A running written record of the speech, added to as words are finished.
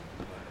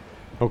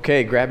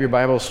Okay, grab your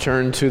Bibles,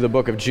 turn to the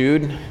book of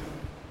Jude.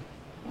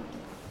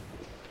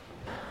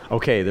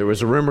 Okay, there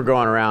was a rumor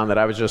going around that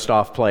I was just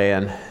off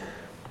playing.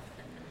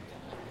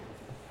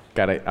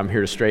 I'm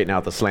here to straighten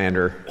out the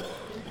slander.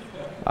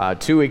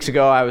 2 weeks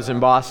ago, I was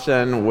in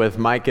Boston with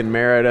Mike and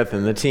Meredith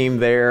and the team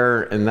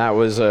there, and that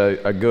was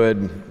a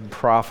good,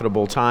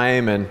 profitable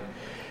time. And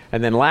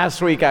then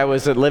last week, I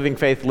was at Living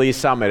Faith Lee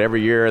Summit.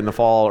 Every year in the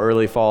fall,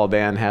 early fall,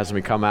 Dan has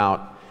me come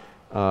out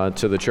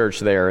to the church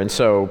there. And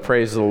so,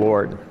 praise the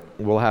Lord.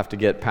 We'll have to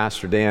get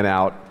Pastor Dan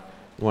out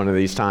one of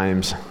these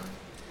times.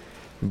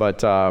 But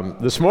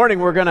this morning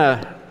we're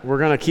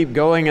gonna keep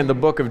going in the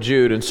book of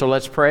Jude, and so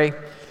let's pray.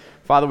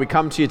 Father, we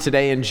come to you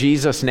today in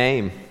Jesus'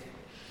 name,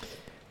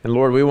 and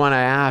Lord, we want to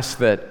ask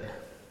that,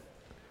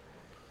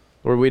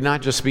 Lord, we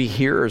not just be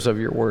hearers of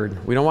your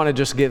word. We don't want to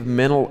just give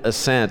mental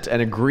assent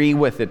and agree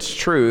with its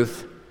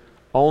truth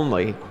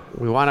only.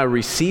 We want to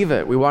receive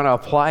it. We want to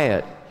apply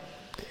it.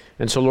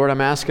 And so, Lord, I'm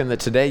asking that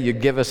today you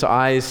give us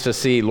eyes to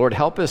see. Lord,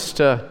 help us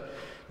to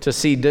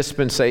see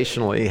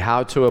dispensationally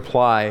how to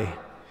apply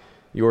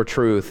your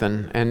truth.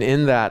 And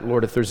in that,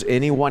 Lord, if there's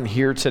anyone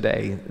here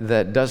today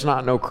that does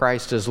not know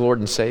Christ as Lord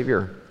and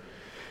Savior,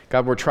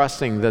 God, we're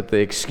trusting that the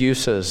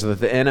excuses, that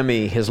the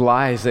enemy, his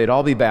lies, they'd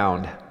all be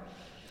bound,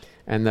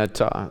 and that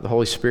the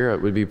Holy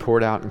Spirit would be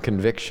poured out in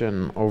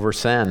conviction over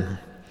sin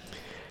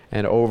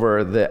and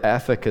over the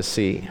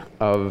efficacy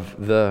of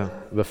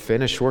the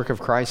finished work of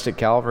Christ at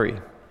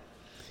Calvary.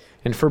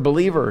 And for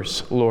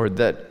believers, Lord,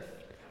 that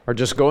are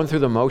just going through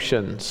the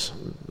motions,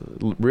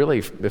 really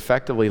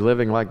effectively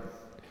living like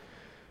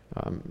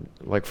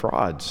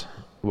frauds,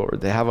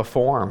 Lord. They have a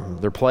form,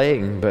 they're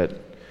playing,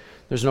 but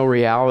there's no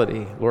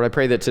reality. Lord, I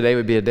pray that today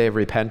would be a day of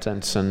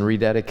repentance and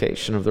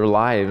rededication of their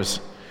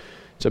lives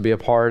to be a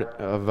part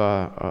of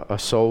a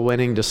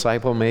soul-winning,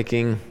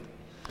 disciple-making,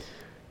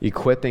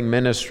 equipping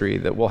ministry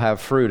that will have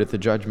fruit at the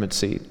judgment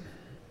seat.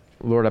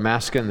 Lord, I'm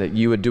asking that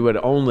you would do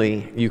what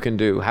only you can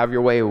do. Have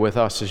your way with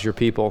us as your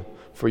people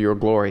for your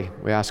glory.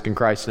 We ask in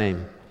Christ's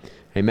name.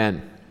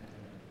 Amen.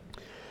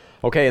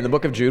 Okay, in the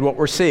book of Jude, what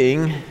we're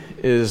seeing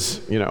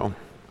is,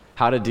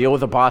 how to deal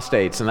with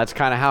apostates, and that's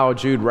kind of how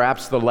Jude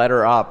wraps the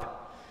letter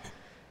up.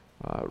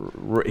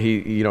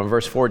 In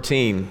verse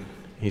 14,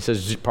 he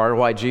says part of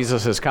why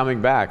Jesus is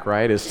coming back,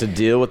 right, is to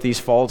deal with these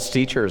false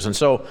teachers. And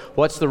so,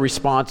 what's the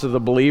response of the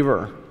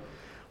believer?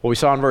 Well, we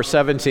saw in verse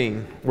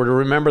 17, we're to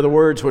remember the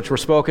words which were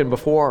spoken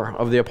before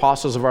of the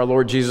apostles of our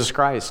Lord Jesus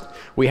Christ.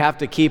 We have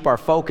to keep our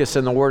focus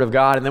in the Word of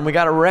God, and then we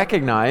got to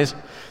recognize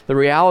the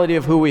reality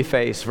of who we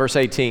face. Verse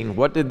 18,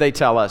 what did they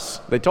tell us?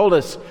 They told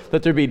us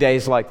that there'd be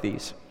days like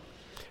these.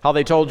 How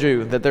they told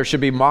you that there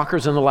should be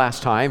mockers in the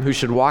last time who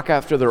should walk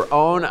after their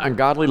own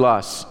ungodly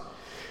lusts.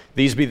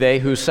 These be they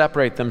who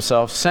separate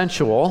themselves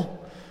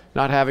sensual,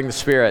 not having the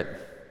Spirit.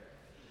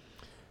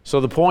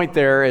 So the point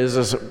there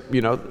is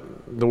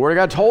the Word of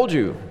God told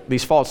you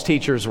these false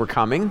teachers were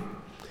coming.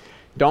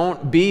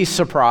 Don't be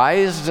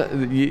surprised.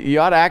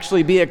 You ought to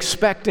actually be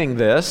expecting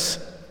this.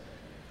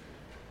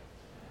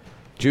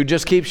 Jude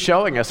just keeps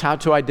showing us how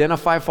to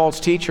identify false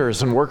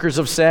teachers and workers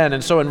of sin.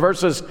 And so in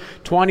verses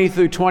 20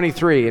 through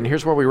 23, and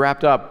here's where we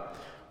wrapped up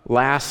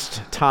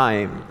last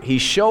time,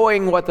 he's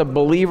showing what the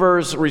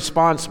believer's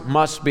response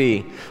must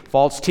be.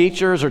 False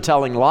teachers are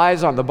telling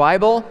lies on the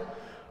Bible.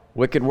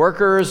 Wicked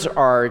workers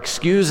are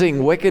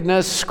excusing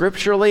wickedness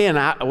scripturally, and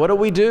what do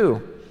we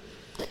do?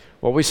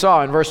 Well, we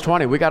saw in verse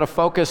 20, we got to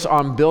focus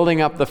on building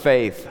up the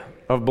faith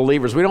of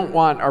believers. We don't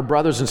want our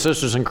brothers and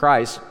sisters in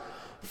Christ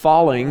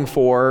falling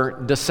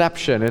for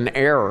deception and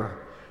error.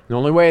 The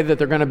only way that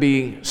they're going to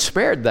be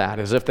spared that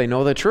is if they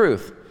know the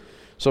truth.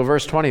 So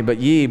verse 20, but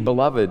ye,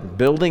 beloved,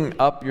 building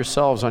up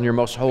yourselves on your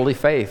most holy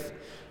faith.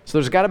 So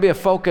there's got to be a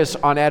focus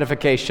on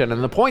edification.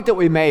 And the point that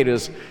we made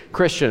is,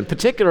 Christian,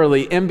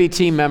 particularly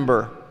MBT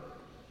member,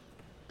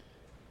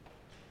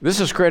 this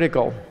is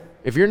critical.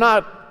 If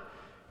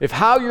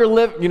how you're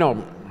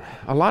living,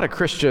 a lot of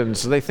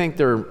Christians, they think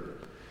they're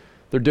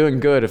doing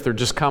good if they're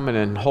just coming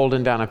and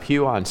holding down a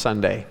pew on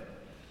Sunday.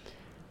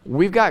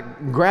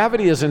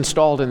 Gravity is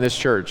installed in this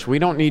church. We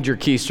don't need your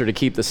keister to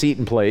keep the seat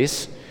in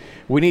place.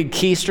 We need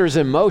keisters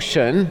in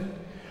motion,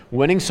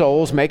 winning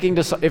souls,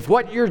 if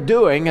what you're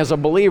doing as a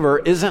believer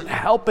isn't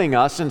helping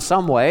us in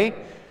some way,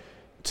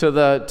 to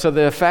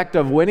the effect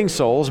of winning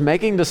souls,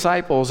 making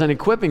disciples, and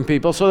equipping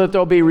people so that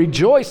they'll be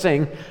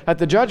rejoicing at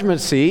the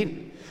judgment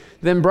seat,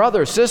 then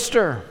brother,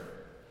 sister,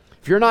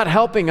 if you're not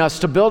helping us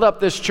to build up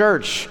this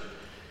church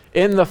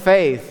in the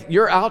faith,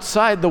 you're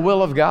outside the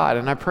will of God,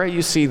 and I pray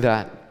you see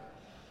that.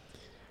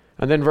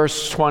 And then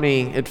verse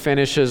 20, it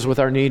finishes with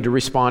our need to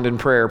respond in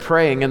prayer,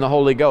 praying in the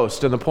Holy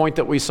Ghost. And the point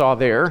that we saw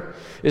there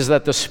is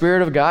that the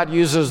Spirit of God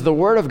uses the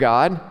Word of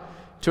God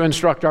to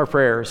instruct our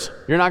prayers.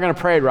 You're not going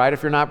to pray right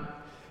if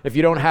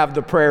you don't have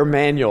the prayer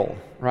manual,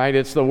 right?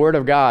 It's the Word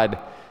of God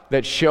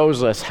that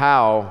shows us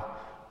how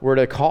we're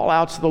to call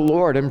out to the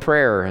Lord in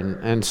prayer.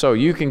 And so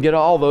you can get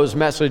all those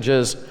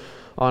messages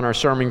on our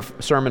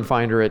sermon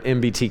finder at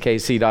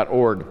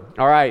mbtkc.org.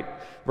 All right,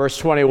 verse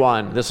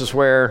 21. This is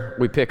where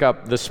we pick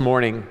up this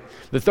morning.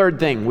 The third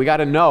thing, we got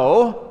to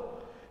know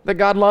that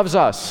God loves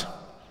us.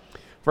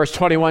 Verse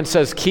 21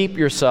 says, keep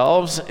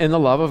yourselves in the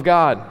love of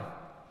God.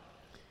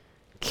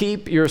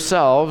 Keep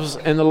yourselves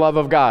in the love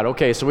of God.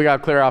 Okay, so we got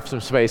to clear off some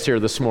space here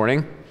this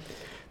morning.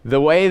 The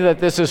way that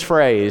this is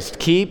phrased,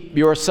 keep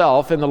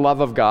yourself in the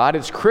love of God,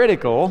 it's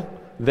critical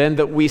then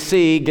that we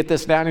see, get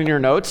this down in your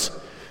notes,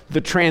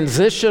 the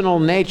transitional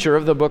nature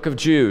of the book of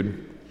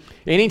Jude.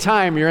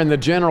 Anytime you're in the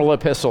general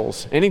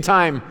epistles,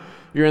 anytime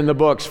you're in the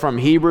books from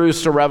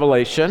Hebrews to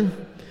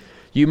Revelation,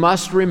 you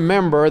must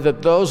remember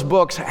that those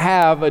books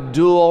have a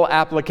dual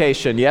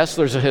application. Yes,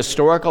 there's a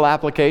historical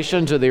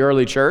application to the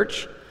early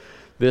church.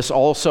 This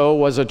also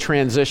was a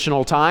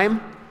transitional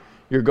time.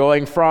 You're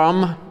going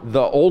from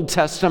the Old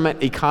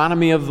Testament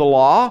economy of the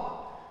law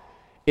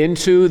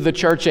into the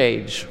church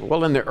age.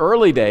 Well, in the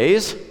early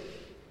days,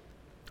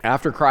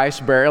 after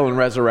Christ's burial and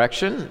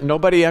resurrection,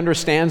 nobody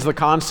understands the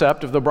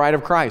concept of the bride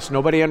of Christ.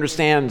 Nobody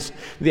understands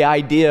the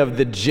idea of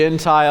the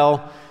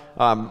Gentile,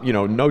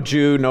 no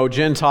Jew, no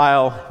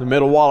Gentile, the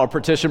middle wall of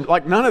partition.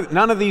 Like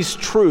none of these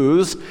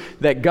truths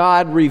that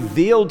God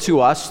revealed to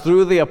us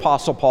through the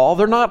Apostle Paul,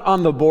 they're not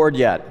on the board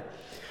yet.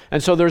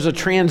 And so there's a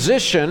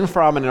transition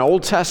from an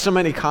Old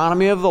Testament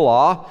economy of the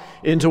law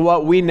into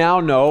what we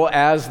now know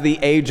as the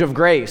age of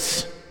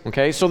grace.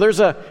 Okay, so there's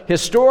a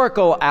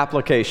historical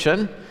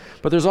application,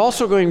 but there's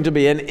also going to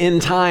be an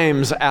end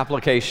times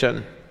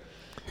application.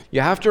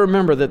 You have to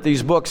remember that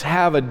these books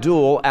have a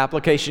dual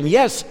application.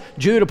 Yes,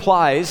 Jude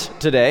applies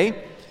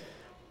today.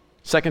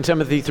 2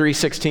 Timothy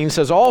 3:16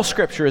 says, all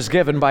Scripture is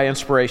given by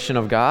inspiration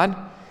of God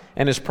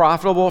and is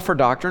profitable for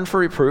doctrine, for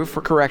reproof, for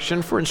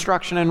correction, for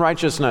instruction in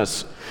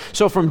righteousness.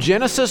 So from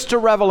Genesis to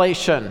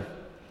Revelation,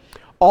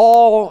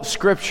 all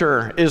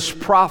Scripture is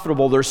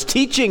profitable. There's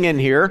teaching in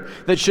here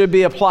that should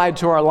be applied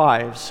to our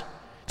lives.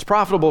 It's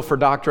profitable for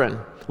doctrine.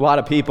 A lot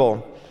of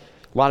people,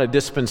 a lot of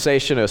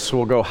dispensationalists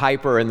will go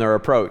hyper in their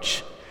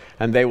approach,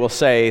 and they will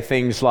say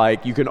things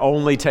like, you can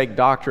only take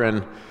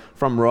doctrine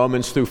from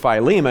Romans through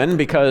Philemon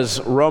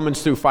because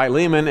Romans through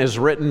Philemon is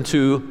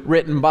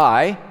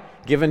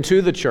given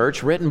to the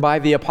church, written by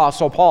the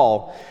Apostle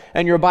Paul.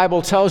 And your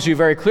Bible tells you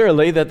very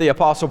clearly that the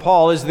Apostle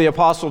Paul is the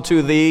apostle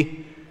to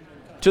the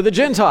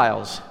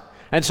Gentiles.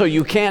 And so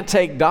you can't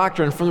take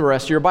doctrine from the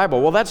rest of your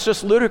Bible. Well, that's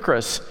just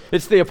ludicrous.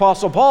 It's the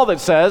Apostle Paul that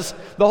says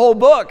the whole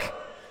book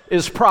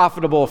is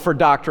profitable for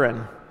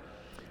doctrine.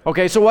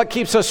 Okay, so what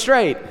keeps us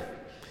straight?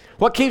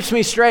 What keeps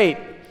me straight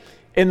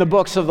in the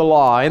books of the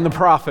law, in the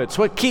prophets?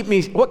 What keeps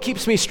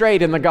me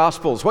straight in the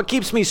Gospels? What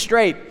keeps me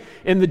straight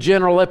in the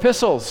general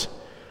epistles?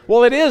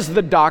 Well, it is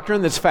the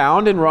doctrine that's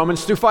found in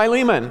Romans through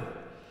Philemon.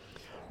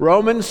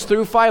 Romans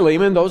through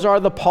Philemon, those are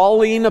the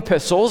Pauline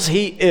epistles.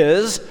 He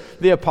is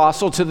the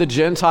apostle to the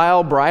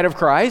Gentile bride of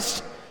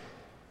Christ.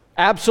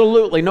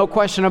 Absolutely, no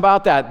question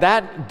about that.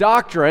 That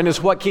doctrine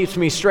is what keeps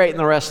me straight in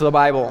the rest of the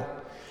Bible.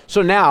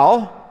 So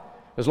now,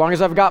 as long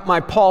as I've got my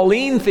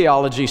Pauline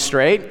theology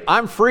straight,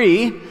 I'm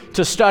free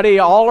to study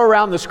all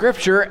around the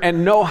Scripture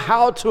and know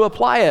how to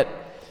apply it.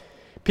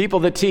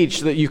 People that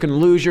teach that you can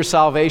lose your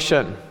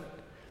salvation,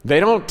 they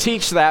don't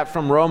teach that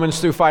from Romans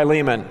through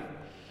Philemon.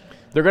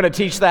 They're going to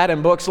teach that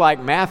in books like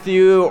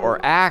Matthew or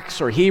Acts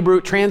or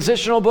Hebrew,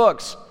 transitional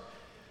books.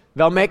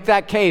 They'll make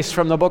that case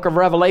from the book of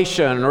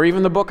Revelation or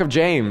even the book of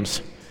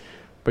James.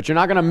 But you're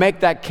not going to make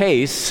that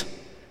case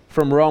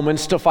from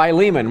Romans to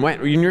Philemon.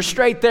 When you're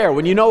straight there,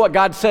 when you know what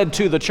God said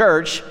to the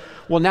church,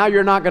 well, now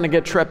you're not going to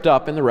get tripped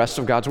up in the rest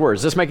of God's words.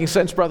 Is this making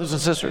sense, brothers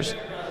and sisters?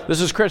 This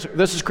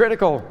is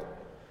critical.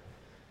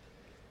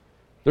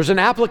 There's an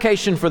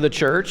application for the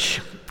church,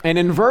 and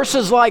in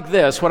verses like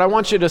this, what I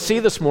want you to see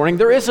this morning,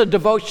 there is a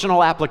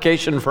devotional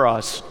application for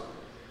us.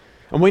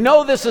 And we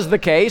know this is the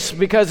case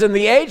because in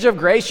the age of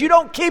grace, you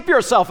don't keep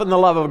yourself in the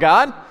love of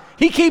God.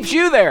 He keeps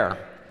you there.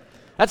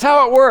 That's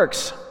how it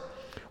works.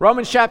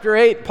 Romans chapter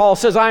 8, Paul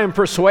says, I am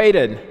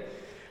persuaded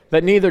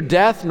that neither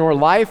death, nor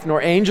life,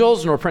 nor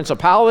angels, nor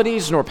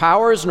principalities, nor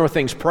powers, nor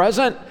things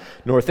present,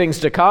 nor things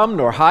to come,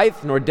 nor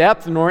height, nor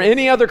depth, nor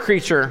any other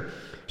creature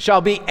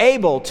shall be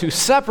able to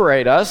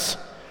separate us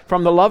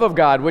from the love of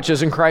God, which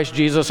is in Christ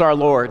Jesus our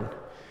Lord.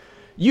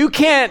 You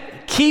can't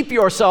keep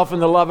yourself in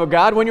the love of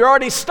God when you're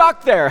already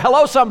stuck there.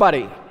 Hello,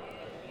 somebody.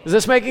 Is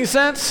this making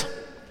sense?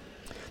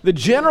 The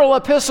general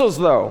epistles,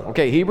 though,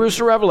 Hebrews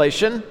to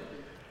Revelation,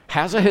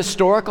 has a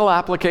historical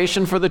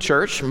application for the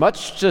church,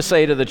 much to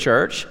say to the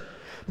church.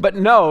 But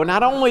no,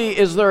 not only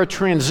is there a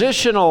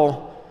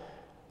transitional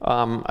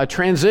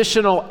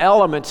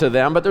element to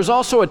them, but there's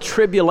also a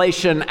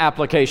tribulation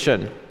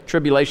application.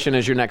 Tribulation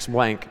is your next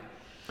blank.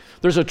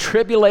 There's a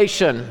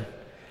tribulation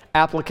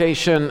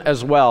application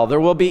as well. There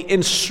will be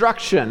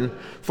instruction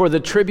for the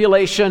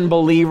tribulation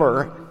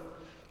believer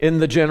in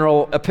the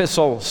general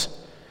epistles.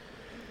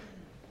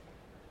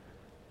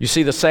 You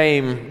see the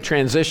same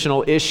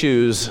transitional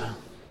issues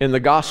in the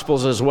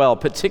Gospels as well,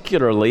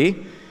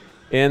 particularly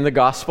in the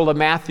Gospel of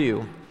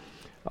Matthew.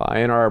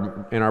 In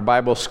our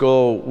Bible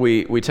school,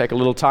 we take a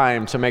little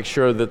time to make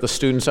sure that the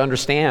students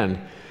understand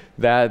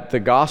that the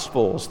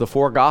Gospels, the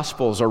four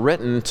Gospels, are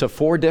written to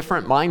four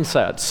different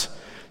mindsets.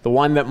 The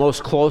one that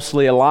most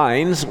closely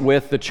aligns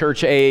with the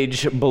church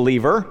age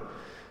believer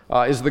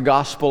is the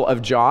Gospel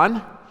of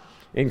John.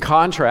 In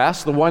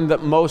contrast, the one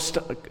that most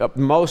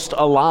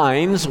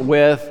aligns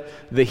with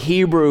the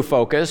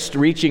Hebrew-focused,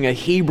 reaching a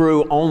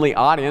Hebrew-only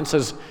audience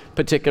is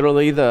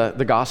particularly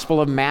the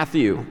Gospel of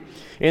Matthew.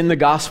 In the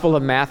Gospel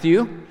of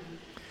Matthew,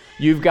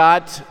 you've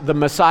got the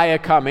Messiah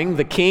coming.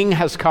 The King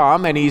has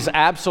come, and he's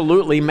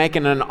absolutely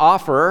making an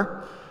offer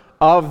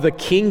of the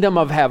kingdom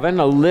of heaven,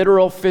 a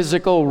literal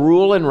physical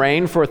rule and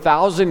reign for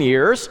 1,000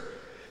 years.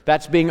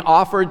 That's being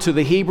offered to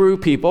the Hebrew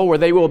people, where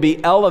they will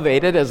be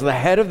elevated as the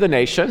head of the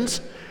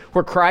nations,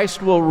 where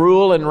Christ will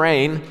rule and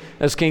reign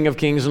as King of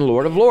Kings and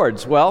Lord of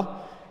Lords.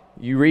 Well,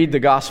 you read the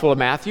Gospel of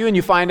Matthew and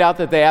you find out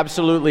that they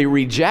absolutely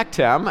reject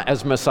him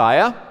as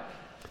Messiah.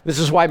 This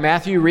is why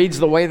Matthew reads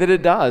the way that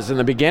it does. In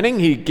the beginning,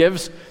 he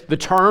gives the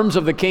terms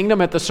of the kingdom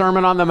at the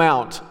Sermon on the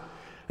Mount.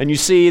 And you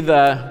see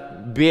the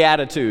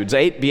Beatitudes,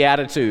 8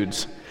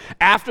 Beatitudes.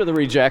 After the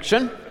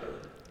rejection,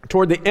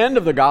 toward the end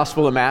of the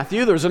Gospel of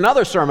Matthew, there's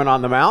another Sermon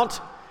on the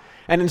Mount.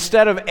 And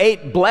instead of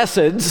 8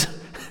 blesseds,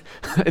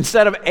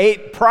 instead of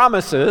 8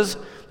 promises,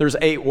 there's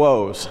 8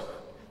 woes.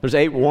 There's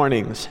 8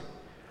 warnings.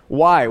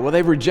 Why? Well,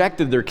 they've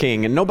rejected their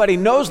king. And nobody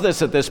knows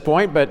this at this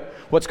point, but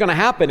what's going to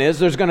happen is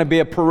there's going to be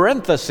a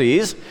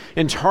parenthesis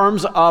in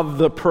terms of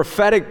the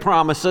prophetic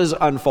promises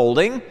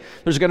unfolding.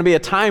 There's going to be a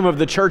time of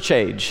the church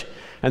age,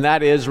 and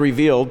that is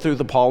revealed through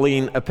the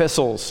Pauline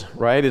epistles,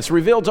 right? It's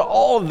revealed to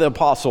all of the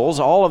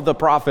apostles, all of the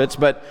prophets,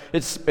 but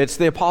it's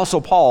the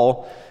Apostle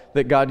Paul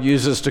that God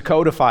uses to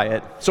codify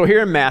it. So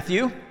here in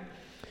Matthew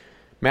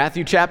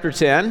chapter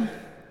 10,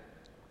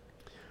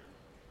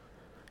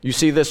 you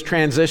see this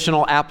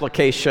transitional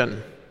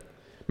application.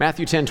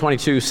 Matthew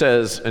 10:22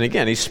 says, and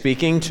again, he's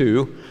speaking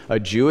to a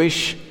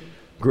Jewish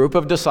group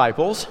of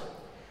disciples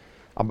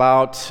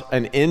about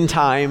an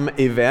end-time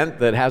event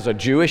that has a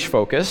Jewish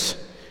focus.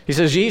 He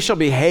says, "Ye shall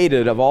be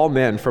hated of all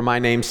men for my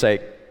name's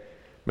sake."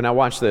 But now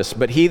watch this.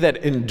 "But he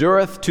that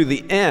endureth to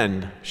the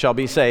end shall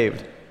be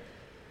saved."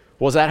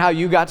 Well, is that how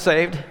you got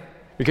saved?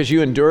 Because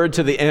you endured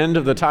to the end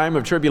of the time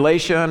of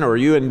tribulation, or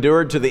you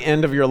endured to the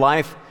end of your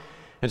life,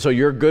 and so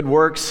your good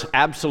works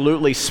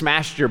absolutely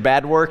smashed your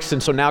bad works,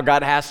 and so now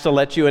God has to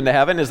let you into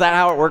heaven? Is that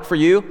how it worked for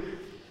you?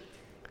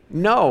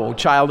 No,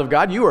 child of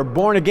God, you were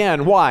born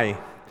again. Why?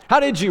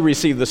 How did you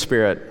receive the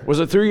Spirit? Was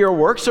it through your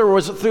works, or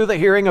was it through the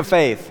hearing of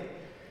faith?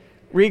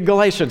 Read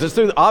Galatians. It's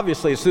through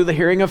the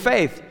hearing of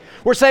faith.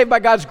 We're saved by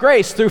God's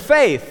grace through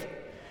faith.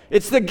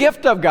 It's the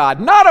gift of God,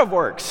 not of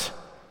works,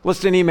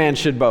 lest any man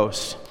should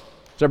boast.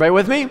 Is everybody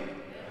with me?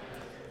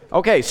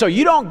 Okay, so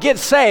you don't get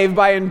saved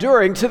by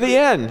enduring to the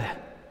end.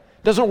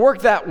 It doesn't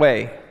work that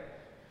way.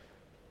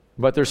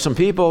 But there's some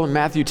people in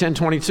Matthew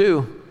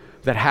 10:22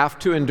 that have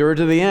to endure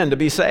to the end to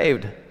be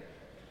saved.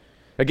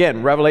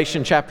 Again,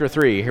 Revelation chapter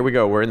 3. Here we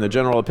go. We're in the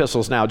general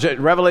epistles now.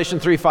 Revelation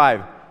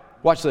 3:5.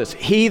 Watch this.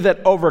 "He that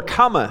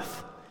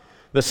overcometh,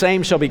 the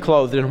same shall be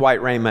clothed in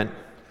white raiment,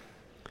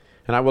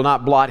 and I will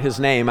not blot his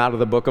name out of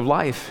the book of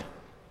life."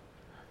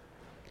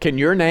 Can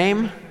your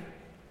name,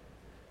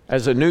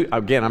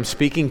 again, I'm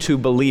speaking to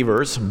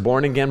believers,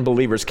 born-again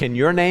believers, can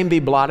your name be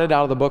blotted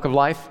out of the book of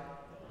life?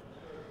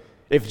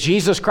 If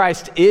Jesus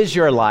Christ is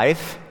your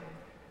life,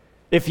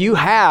 if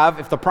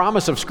the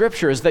promise of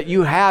Scripture is that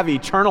you have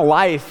eternal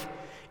life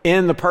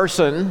in the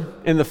person,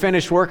 in the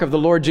finished work of the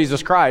Lord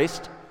Jesus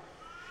Christ,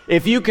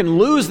 if you can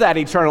lose that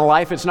eternal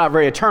life, it's not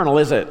very eternal,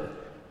 is it?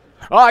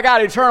 Oh, I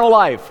got eternal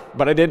life,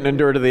 but I didn't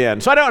endure to the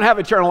end, so I don't have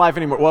eternal life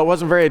anymore. Well, it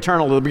wasn't very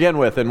eternal to begin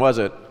with, and was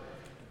it?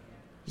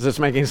 Is this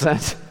making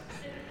sense?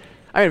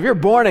 I mean, if you're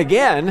born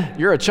again,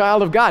 you're a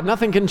child of God.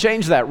 Nothing can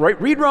change that.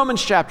 Read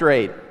Romans chapter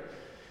 8.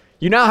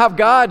 You now have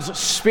God's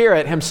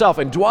Spirit himself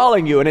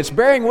indwelling you, and it's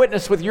bearing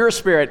witness with your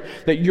spirit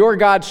that you're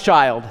God's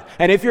child.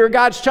 And if you're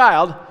God's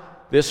child,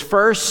 this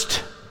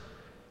first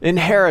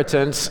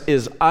inheritance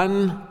is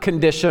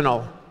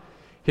unconditional.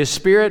 His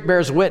Spirit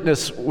bears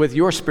witness with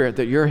your spirit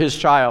that you're his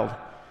child.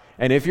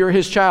 And if you're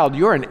his child,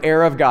 you're an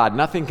heir of God.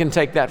 Nothing can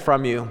take that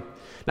from you.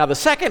 Now, the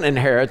second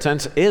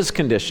inheritance is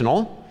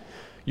conditional.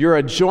 You're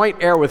a joint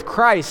heir with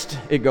Christ,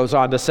 it goes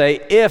on to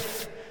say,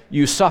 if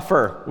you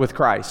suffer with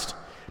Christ.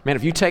 Man,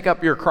 if you take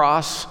up your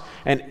cross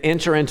and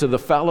enter into the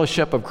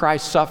fellowship of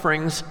Christ's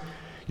sufferings,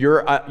 you're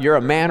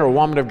a man or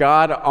woman of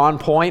God on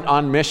point,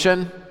 on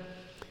mission.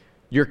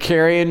 You're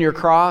carrying your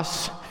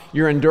cross.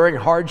 You're enduring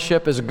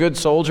hardship as a good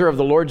soldier of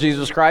the Lord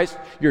Jesus Christ.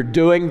 You're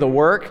doing the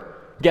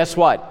work. Guess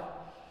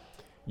what?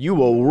 You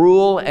will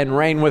rule and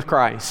reign with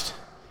Christ.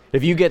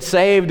 If you get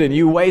saved and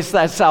you waste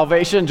that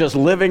salvation just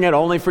living it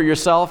only for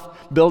yourself,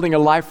 building a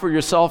life for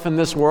yourself in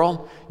this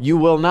world, you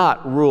will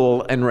not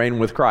rule and reign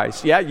with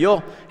Christ.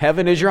 Yeah,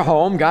 heaven is your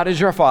home, God is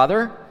your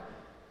Father,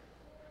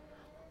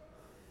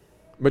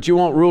 but you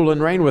won't rule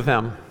and reign with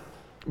him.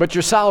 But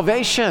your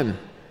salvation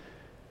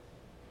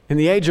in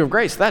the age of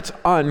grace, that's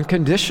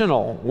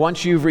unconditional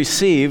once you've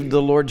received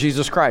the Lord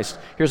Jesus Christ.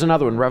 Here's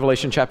another one,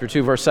 Revelation chapter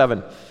 2, verse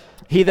 7.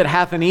 "He that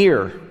hath an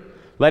ear,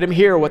 let him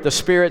hear what the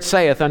Spirit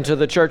saith unto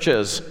the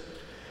churches.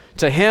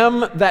 To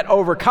him that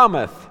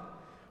overcometh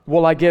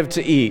will I give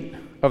to eat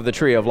of the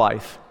tree of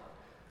life.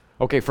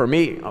 Okay, for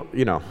me,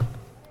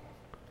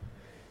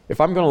 if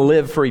I'm going to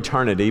live for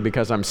eternity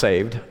because I'm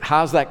saved,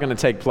 how's that going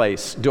to take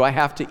place? Do I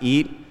have to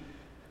eat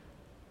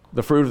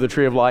the fruit of the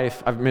tree of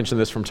life? I've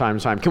mentioned this from time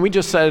to time. Can we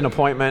just set an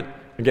appointment?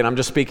 Again, I'm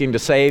just speaking to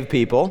save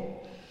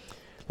people.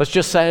 Let's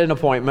just set an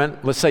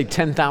appointment. Let's say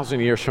 10,000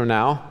 years from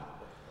now.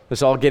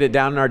 Let's all get it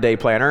down in our day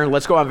planner.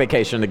 Let's go on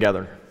vacation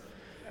together.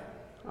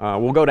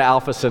 We'll go to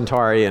Alpha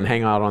Centauri and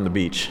hang out on the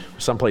beach,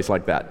 someplace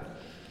like that.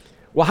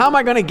 Well, how am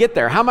I going to get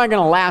there? How am I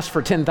going to last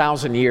for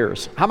 10,000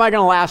 years? How am I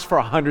going to last for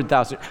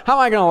 100,000? How am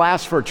I going to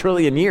last for 1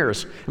 trillion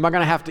years? Am I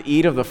going to have to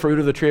eat of the fruit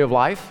of the tree of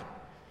life?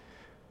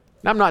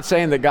 Now, I'm not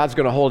saying that God's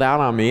going to hold out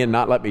on me and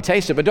not let me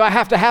taste it, but do I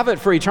have to have it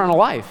for eternal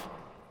life?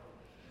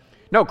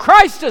 No,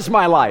 Christ is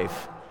my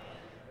life.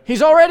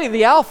 He's already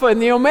the Alpha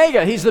and the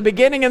Omega. He's the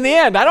beginning and the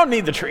end. I don't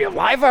need the tree of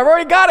life. I've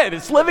already got it.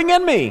 It's living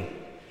in me.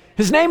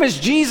 His name is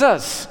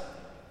Jesus.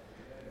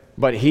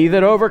 But he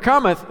that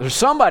overcometh, there's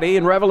somebody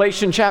in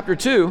Revelation chapter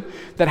 2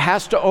 that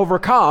has to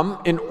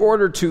overcome in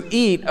order to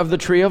eat of the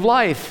tree of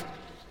life.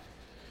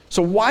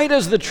 So why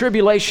does the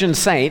tribulation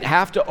saint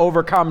have to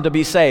overcome to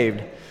be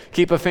saved?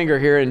 Keep a finger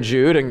here in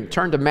Jude and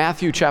turn to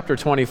Matthew chapter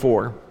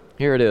 24.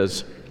 Here it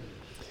is.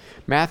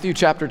 Matthew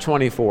chapter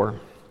 24.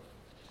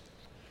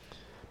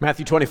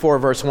 Matthew 24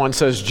 verse 1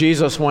 says,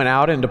 Jesus went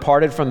out and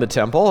departed from the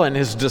temple, and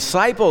his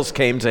disciples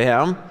came to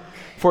him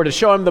for to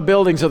show him the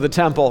buildings of the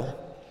temple.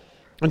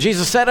 And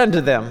Jesus said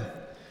unto them,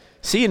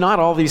 See ye not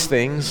all these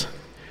things?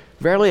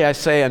 Verily I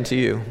say unto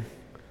you,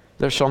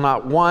 there shall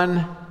not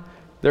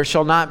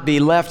be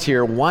left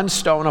here one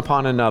stone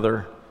upon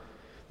another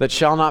that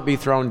shall not be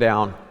thrown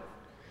down.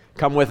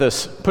 Come with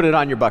us. Put it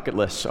on your bucket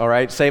list, all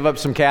right? Save up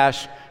some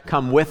cash.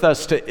 Come with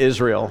us to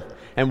Israel,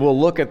 and we'll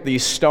look at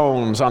these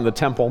stones on the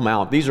Temple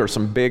Mount. These are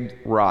some big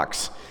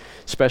rocks,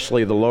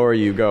 especially the lower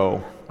you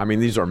go. I mean,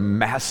 these are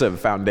massive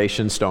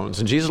foundation stones.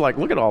 And Jesus is like,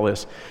 look at all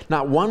this.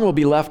 Not one will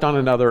be left on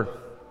another.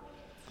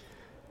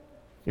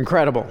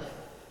 Incredible.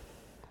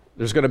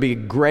 There's going to be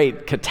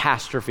great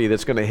catastrophe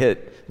that's going to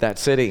hit that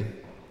city.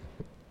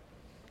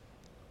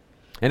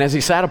 And as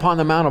he sat upon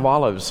the Mount of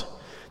Olives,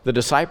 the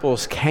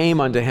disciples came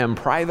unto him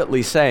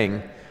privately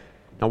saying,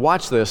 now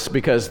watch this,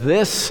 because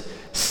this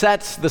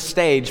sets the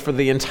stage for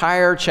the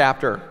entire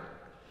chapter.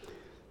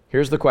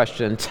 Here's the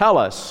question. Tell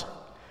us,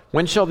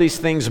 when shall these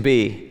things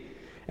be?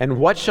 And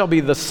what shall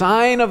be the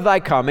sign of thy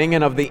coming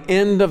and of the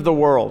end of the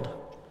world?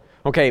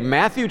 Okay,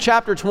 Matthew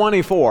chapter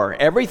 24,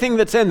 everything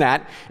that's in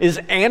that is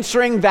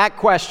answering that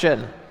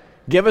question.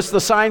 Give us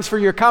the signs for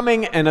your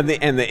coming and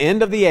the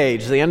end of the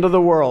age, the end of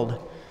the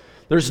world.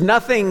 There's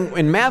nothing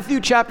in Matthew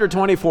chapter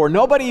 24,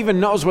 nobody even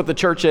knows what the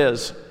church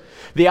is.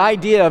 The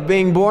idea of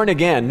being born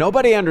again,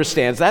 nobody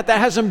understands that. That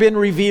hasn't been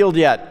revealed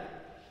yet.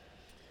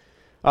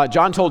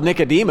 John told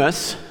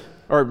Nicodemus,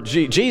 or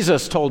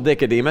Jesus told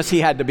Nicodemus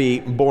he had to be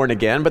born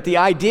again, but the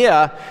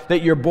idea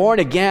that you're born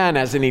again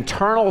as an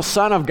eternal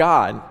Son of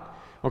God,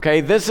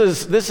 okay, this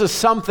is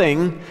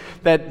something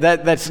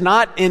that's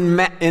not in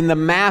the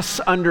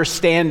mass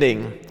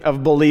understanding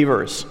of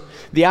believers.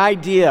 The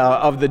idea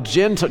of the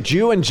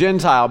Jew and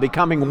Gentile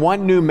becoming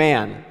one new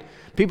man.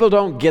 People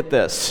don't get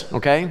this,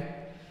 okay?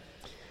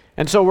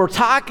 And so we're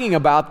talking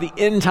about the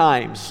end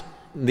times.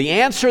 The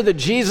answer that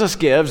Jesus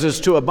gives is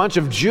to a bunch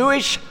of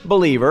Jewish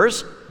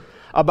believers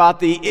about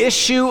the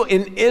issue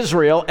in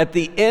Israel at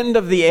the end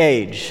of the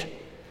age,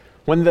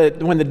 when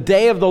the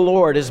day of the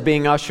Lord is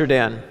being ushered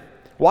in.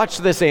 Watch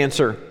this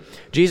answer.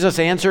 Jesus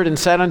answered and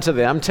said unto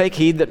them, Take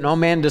heed that no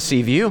man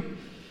deceive you.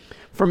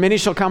 For many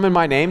shall come in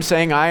my name,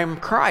 saying, I am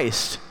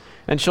Christ,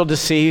 and shall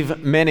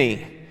deceive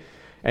many.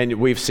 And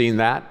we've seen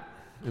that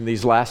in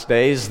these last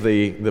days.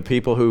 The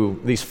people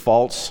these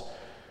false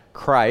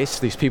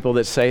Christ, these people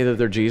that say that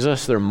they're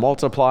Jesus, they're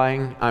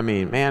multiplying. I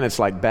mean, man, it's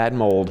like bad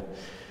mold.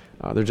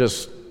 They're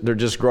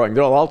just growing.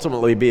 There'll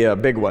ultimately be a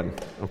big one.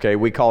 Okay,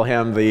 we call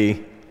him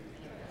the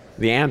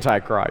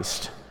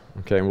Antichrist.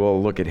 Okay,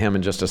 we'll look at him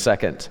in just a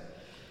second.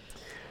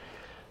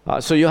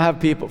 So you'll have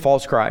people,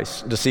 false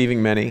Christ,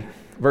 deceiving many.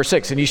 Verse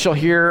 6, and ye shall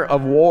hear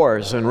of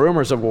wars and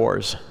rumors of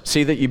wars.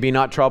 See that ye be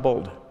not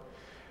troubled.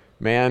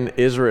 Man,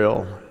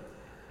 Israel,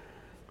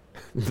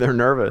 they're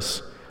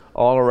nervous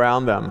all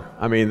around them.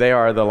 I mean, they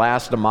are the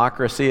last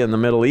democracy in the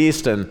Middle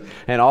East, and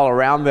all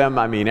around them,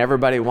 I mean,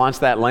 everybody wants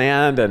that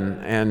land,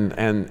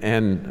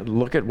 and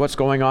look at what's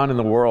going on in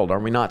the world. Are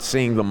we not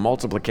seeing the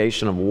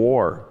multiplication of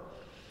war?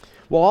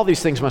 Well, all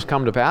these things must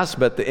come to pass,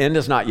 but the end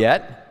is not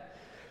yet.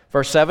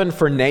 Verse 7,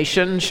 for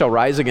nation shall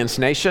rise against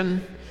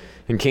nation,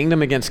 and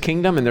kingdom against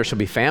kingdom, and there shall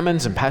be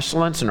famines and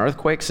pestilence and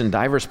earthquakes in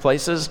divers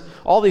places.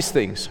 All these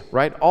things,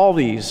 right? All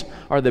these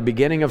are the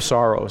beginning of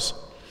sorrows.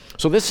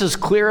 So this is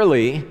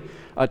clearly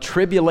a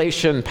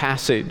tribulation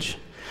passage.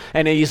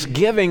 And he's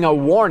giving a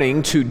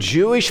warning to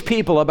Jewish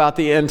people about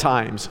the end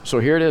times. So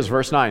here it is,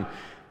 verse 9.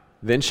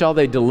 Then shall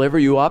they deliver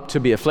you up to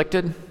be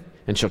afflicted,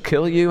 and shall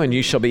kill you, and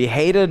you shall be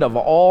hated of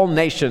all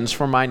nations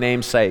for my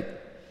name's sake.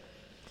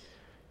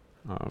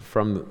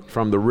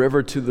 From the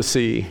river to the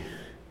sea,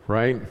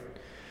 right?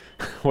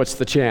 What's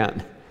the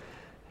chant?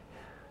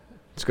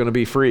 It's going to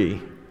be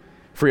free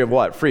Free of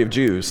what? Free of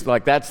Jews.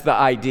 Like, that's the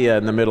idea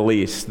in the Middle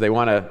East. They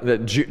want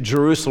that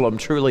Jerusalem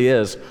truly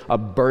is a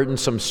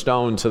burdensome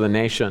stone to the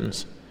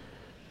nations.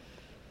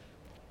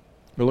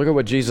 But look at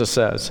what Jesus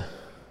says.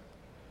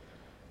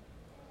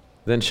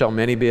 Then shall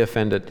many be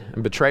offended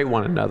and betray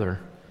one another,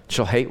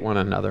 shall hate one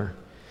another.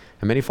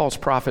 And many false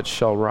prophets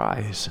shall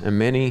rise,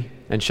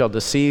 and shall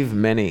deceive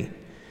many.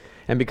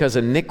 And because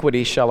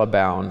iniquity shall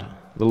abound,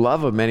 the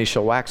love of many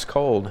shall wax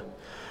cold.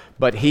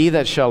 But he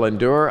that shall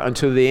endure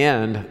unto the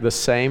end, the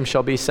same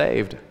shall be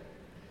saved.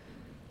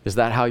 Is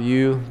that how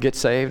you get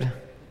saved?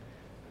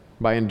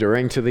 By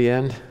enduring to the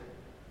end?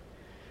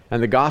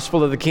 And the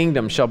gospel of the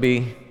kingdom shall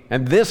be,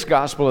 and this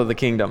gospel of the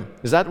kingdom,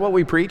 is that what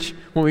we preach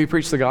when we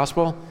preach the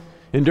gospel?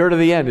 Endure to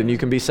the end and you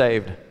can be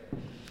saved.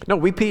 No,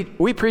 we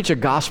preach a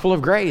gospel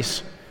of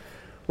grace.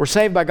 We're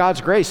saved by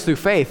God's grace through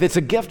faith. It's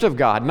a gift of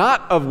God,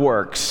 not of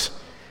works.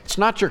 It's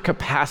not your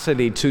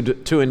capacity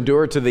to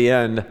endure to the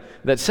end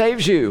that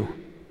saves you.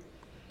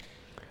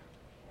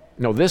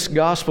 No, this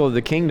gospel of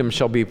the kingdom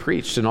shall be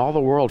preached in all the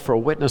world for a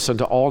witness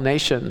unto all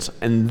nations,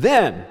 and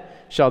then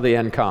shall the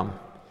end come.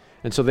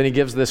 And so then he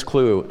gives this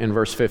clue in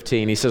verse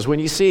 15. He says, when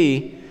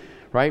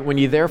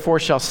ye therefore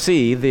shall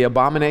see the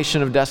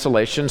abomination of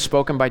desolation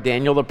spoken by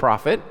Daniel the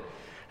prophet,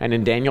 and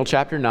in Daniel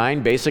chapter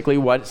 9, basically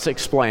what's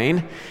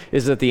explained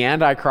is that the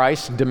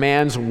Antichrist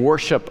demands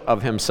worship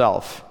of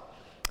himself.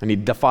 And he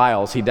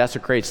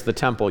desecrates the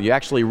temple. You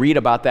actually read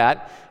about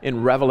that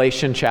in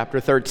Revelation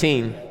chapter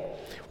 13.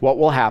 What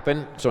will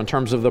happen? So in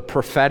terms of the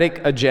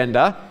prophetic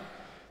agenda,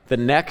 the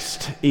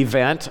next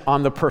event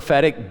on the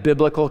prophetic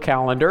biblical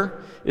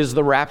calendar is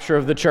the rapture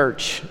of the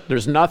church.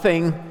 There's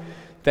nothing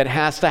that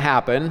has to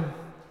happen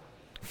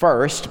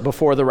first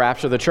before the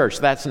rapture of the church.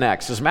 That's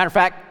next. As a matter of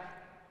fact,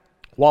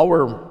 while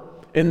we're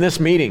in this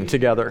meeting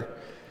together,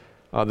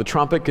 the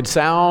trumpet could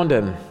sound,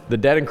 and the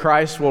dead in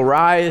Christ will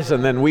rise,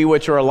 and then we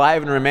which are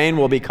alive and remain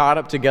will be caught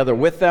up together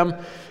with them,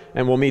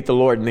 and we'll meet the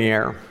Lord in the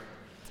air.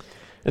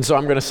 And so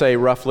I'm going to say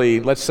roughly,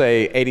 let's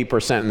say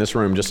 80% in this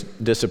room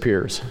just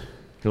disappears.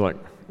 You're like,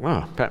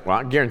 wow, Pat, well,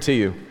 I guarantee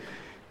you,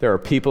 there are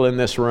people in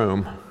this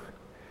room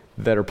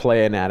that are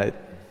playing at it.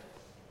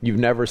 You've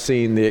never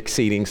seen the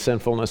exceeding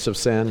sinfulness of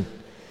sin.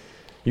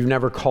 You've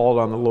never called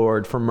on the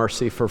Lord for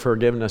mercy, for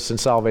forgiveness and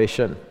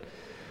salvation.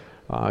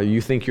 You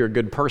think you're a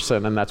good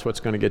person, and that's what's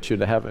going to get you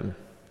to heaven.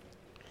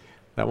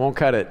 That won't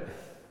cut it.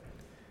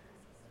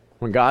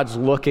 When God's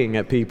looking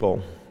at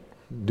people,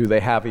 do they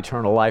have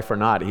eternal life or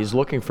not? He's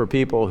looking for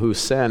people whose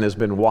sin has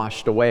been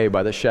washed away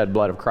by the shed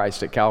blood of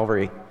Christ at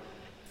Calvary.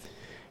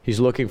 He's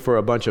looking for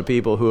a bunch of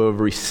people who have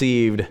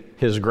received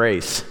his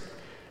grace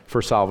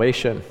for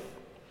salvation.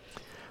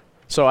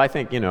 So I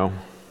think, after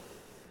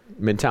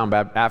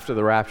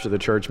the rapture of the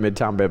church,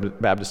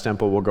 Midtown Baptist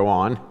Temple will go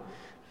on.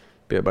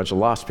 Be a bunch of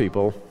lost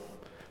people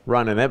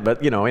running it,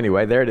 but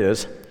anyway, there it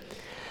is.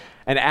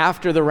 And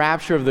after the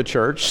rapture of the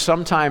church,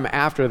 sometime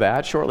after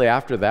that, shortly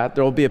after that,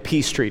 there will be a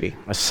peace treaty,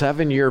 a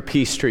 7-year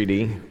peace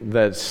treaty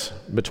that's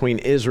between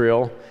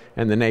Israel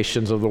and the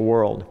nations of the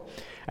world.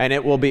 And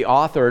it will be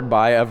authored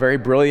by a very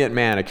brilliant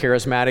man, a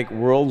charismatic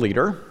world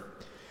leader.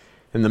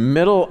 In the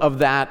middle of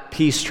that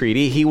peace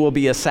treaty, he will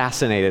be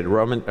assassinated.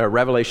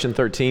 Revelation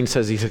 13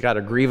 says he's got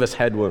a grievous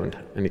head wound,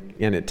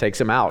 and it takes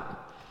him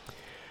out.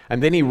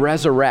 And then he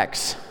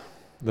resurrects.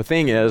 The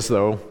thing is,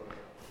 though,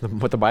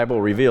 what the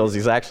Bible reveals,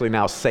 he's actually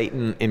now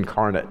Satan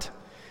incarnate.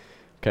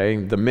 Okay,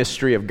 the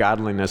mystery of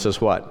godliness is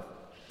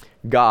what?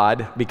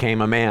 God became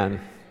a man.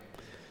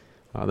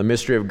 The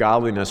mystery of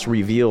godliness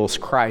reveals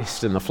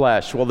Christ in the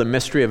flesh. Well, the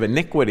mystery of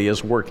iniquity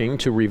is working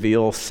to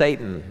reveal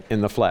Satan in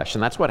the flesh.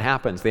 And that's what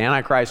happens. The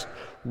Antichrist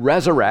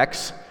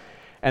resurrects,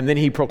 and then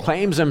he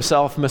proclaims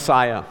himself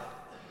Messiah,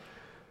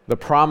 the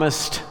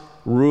promised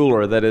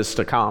ruler that is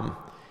to come.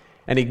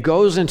 And he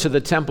goes into the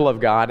temple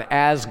of God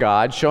as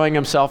God, showing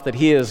himself that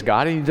he is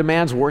God, and he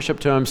demands worship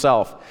to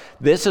himself.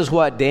 This is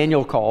what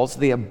Daniel calls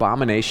the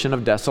abomination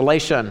of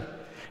desolation.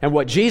 And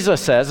what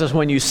Jesus says is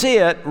when you see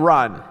it,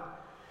 run.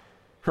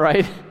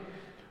 Right?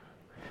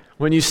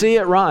 When you see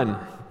it, run.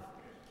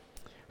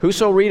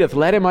 Whoso readeth,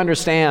 let him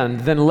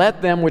understand. Then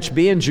let them which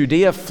be in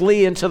Judea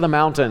flee into the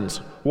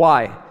mountains.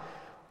 Why?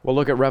 Well,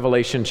 look at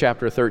Revelation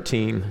chapter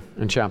 13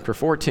 and chapter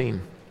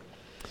 14.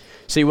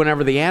 See,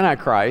 whenever the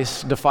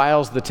Antichrist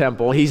defiles the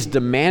temple, he's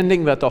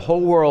demanding that the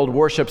whole world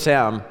worships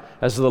him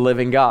as the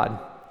living God.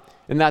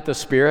 Isn't that the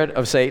spirit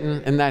of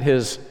Satan? Isn't that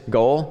his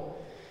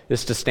goal?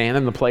 Is to stand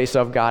in the place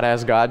of God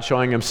as God,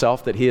 showing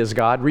himself that he is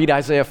God. Read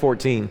Isaiah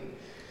 14.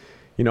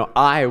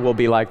 I will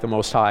be like the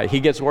Most High. He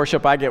gets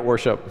worship, I get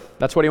worship.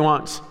 That's what he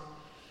wants.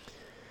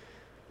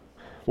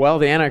 Well,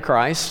 the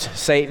Antichrist,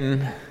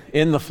 Satan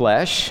in the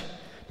flesh,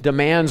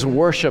 demands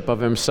worship of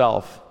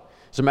himself.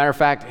 As a matter of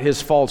fact,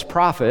 his false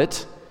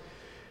prophet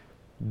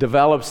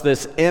develops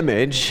this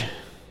image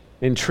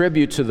in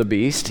tribute to the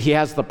beast. He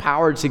has the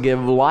power to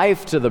give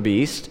life to the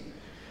beast.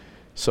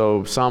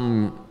 So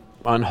some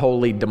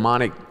unholy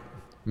demonic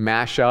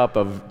mashup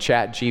of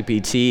Chat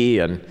GPT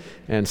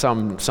and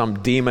some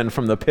demon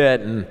from the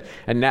pit and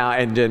then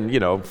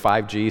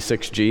 5G,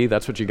 6G,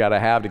 that's what you got to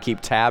have to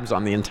keep tabs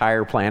on the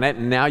entire planet.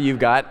 And now you've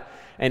got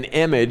an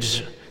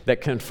image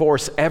that can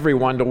force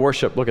everyone to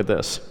worship. Look at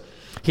this.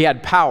 He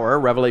had power,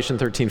 Revelation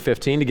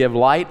 13:15, to give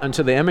light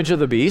unto the image of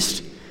the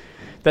beast,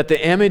 that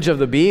the image of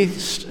the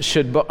beast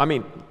should,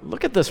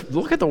 look at this,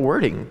 look at the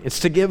wording. It's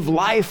to give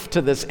life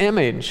to this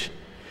image,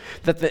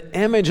 that the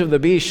image of the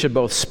beast should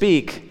both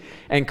speak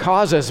and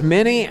cause as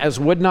many as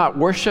would not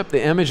worship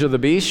the image of the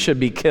beast should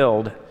be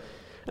killed.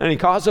 And he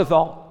causeth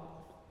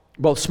all,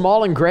 both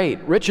small and great,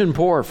 rich and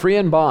poor, free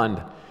and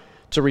bond,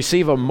 to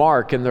receive a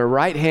mark in their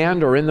right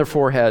hand or in their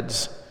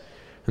foreheads,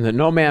 and that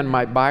no man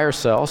might buy or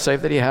sell,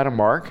 save that he had a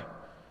mark,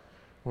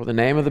 or the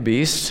name of the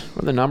beast,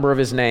 or the number of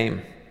his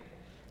name.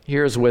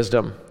 Here is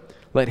wisdom.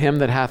 Let him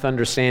that hath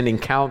understanding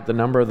count the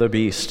number of the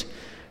beast,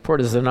 for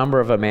it is the number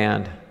of a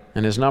man,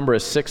 and his number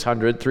is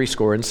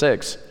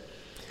 666.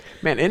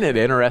 Man, isn't it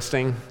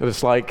interesting that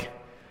it's like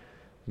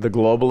the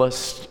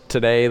globalists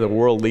today, the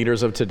world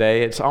leaders of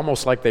today, it's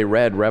almost like they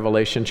read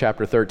Revelation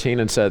chapter 13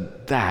 and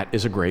said, that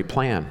is a great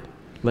plan.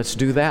 Let's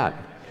do that.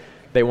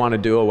 They want to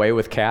do away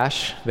with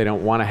cash. They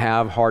don't want to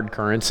have hard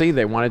currency.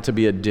 They want it to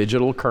be a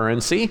digital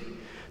currency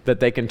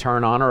that they can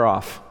turn on or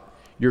off.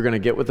 You're going to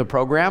get with the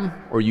program,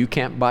 or you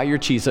can't buy your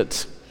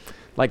Cheez-Its.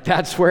 Like,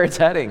 that's where it's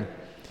heading.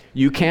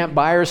 You can't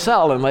buy or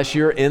sell unless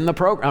you're in the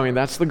program.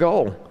 That's the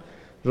goal.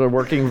 They're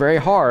working very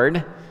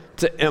hard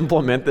to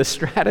implement this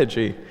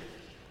strategy.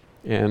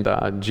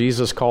 And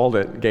Jesus called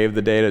it, gave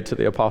the data to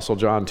the Apostle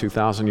John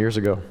 2,000 years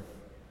ago.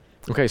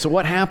 Okay, so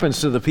what happens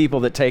to the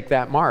people that take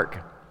that mark?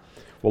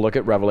 We'll look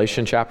at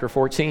Revelation chapter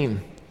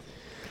 14.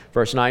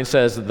 Verse 9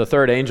 says that the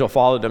third angel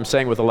followed him,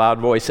 saying with a loud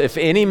voice, if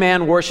any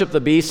man worship the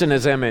beast in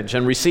his image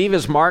and receive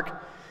his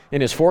mark in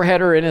his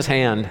forehead or in his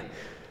hand,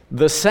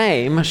 the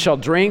same shall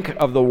drink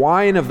of the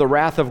wine of the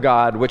wrath of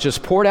God, which is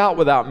poured out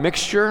without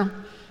mixture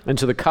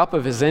into the cup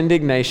of his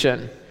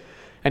indignation.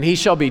 And he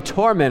shall be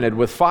tormented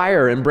with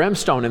fire and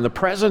brimstone in the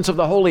presence of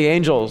the holy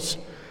angels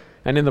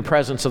and in the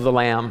presence of the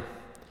Lamb.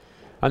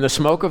 And the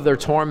smoke of their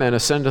torment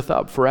ascendeth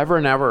up forever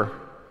and ever.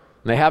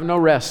 And they have no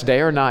rest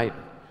day or night,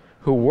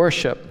 who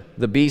worship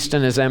the beast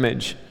in his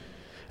image,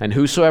 and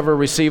whosoever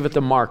receiveth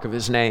the mark of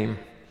his name.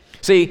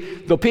 See,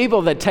 the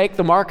people that take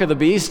the mark of the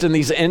beast in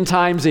these end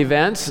times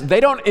events, they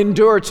don't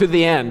endure to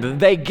the end.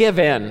 They give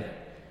in.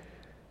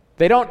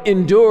 They don't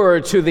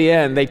endure to the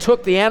end. They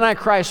took the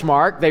Antichrist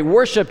mark, they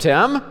worshiped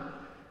him,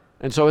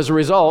 and so as a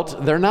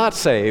result, they're not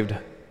saved.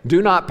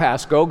 Do not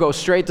pass, go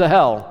straight to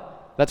hell.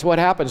 That's what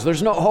happens.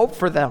 There's no hope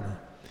for them.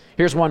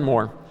 Here's one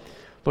more.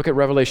 Look at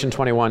Revelation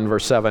 21,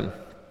 verse 7.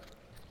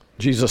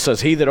 Jesus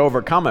says, he that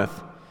overcometh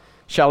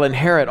shall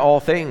inherit all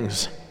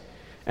things,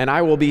 and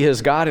I will be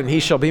his God, and he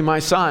shall be my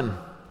son.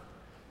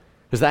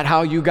 Is that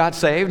how you got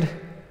saved?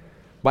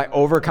 By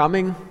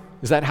overcoming?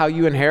 Is that how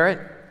you inherit?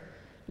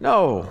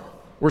 No.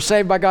 We're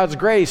saved by God's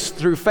grace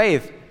through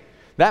faith.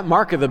 That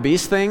mark of the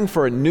beast thing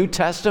for a New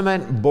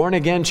Testament,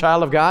 born-again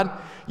child of God,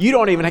 you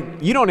don't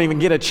even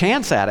get a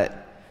chance at it.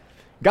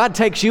 God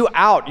takes you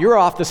out. You're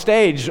off the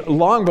stage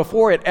long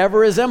before it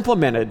ever is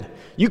implemented.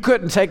 You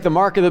couldn't take the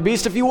mark of the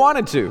beast if you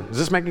wanted to. Is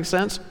this making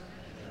sense?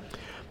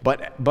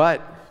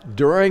 But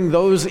during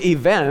those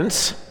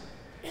events,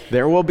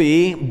 there will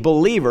be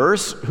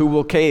believers who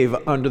will cave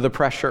under the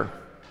pressure.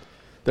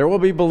 There will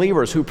be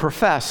believers who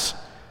profess,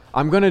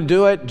 I'm going to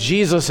do it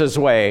Jesus'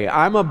 way.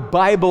 I'm a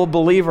Bible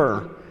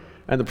believer.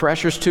 And the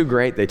pressure's too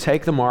great. They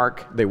take the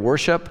mark. They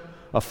worship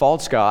a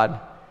false god.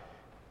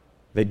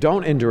 They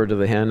don't endure to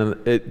the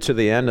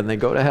end, and they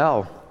go to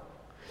hell.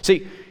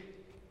 See,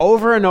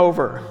 over and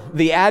over,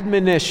 the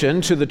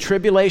admonition to the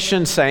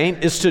tribulation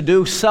saint is to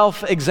do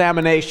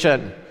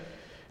self-examination.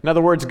 In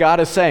other words,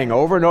 God is saying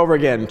over and over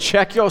again,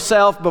 check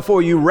yourself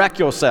before you wreck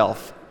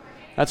yourself.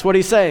 That's what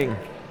he's saying.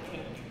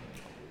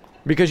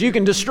 Because you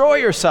can destroy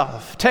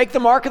yourself. Take the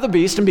mark of the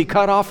beast and be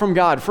cut off from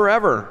God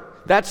forever.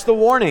 That's the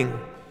warning.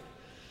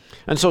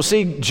 And so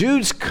see,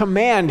 Jude's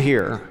command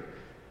here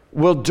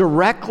will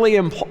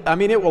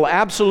it will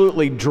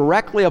absolutely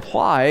directly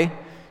apply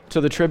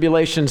to the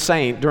tribulation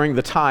saint during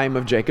the time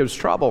of Jacob's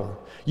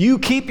trouble. You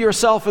keep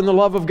yourself in the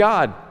love of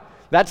God.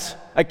 That's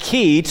a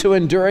key to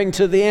enduring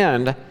to the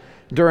end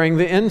during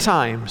the end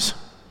times.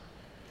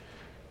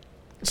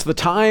 It's the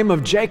time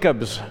of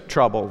Jacob's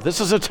trouble. This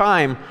is a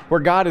time where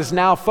God is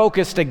now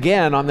focused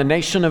again on the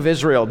nation of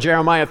Israel.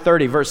 Jeremiah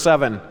 30, verse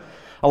 7.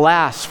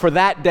 Alas, for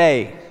that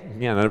day,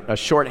 a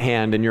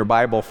shorthand in your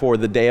Bible for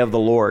the day of the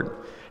Lord.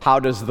 How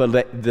does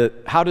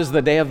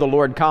the day of the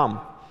Lord come?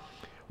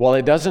 Well,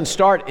 it doesn't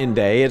start in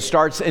day. It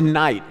starts in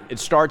night. It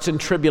starts in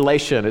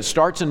tribulation. It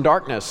starts in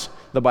darkness,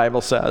 the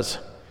Bible says.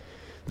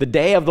 The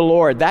day of the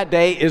Lord, that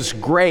day is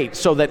great,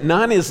 so that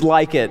none is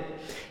like it.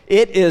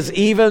 It is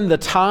even the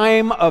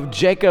time of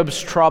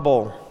Jacob's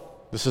trouble.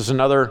 This is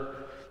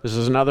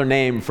another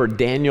name for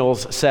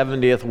Daniel's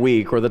 70th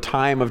week, or the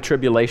time of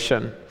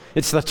tribulation.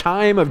 It's the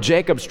time of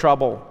Jacob's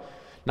trouble,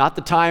 not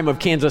the time of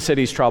Kansas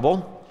City's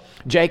trouble.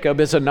 Jacob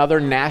is another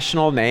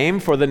national name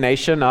for the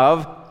nation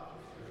of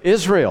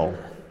Israel.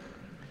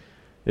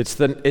 It's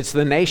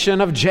the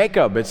nation of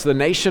Jacob. It's the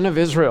nation of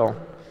Israel.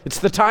 It's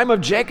the time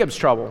of Jacob's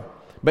trouble.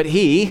 But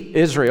he,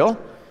 Israel,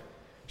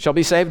 shall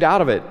be saved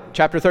out of it.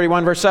 Chapter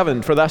 31, verse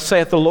 7, for thus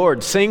saith the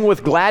Lord, sing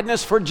with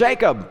gladness for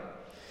Jacob,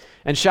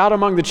 and shout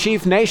among the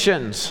chief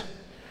nations.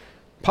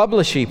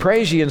 Publish ye,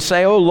 praise ye, and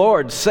say, O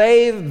Lord,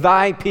 save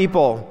thy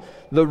people,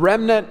 the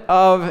remnant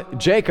of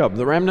Jacob,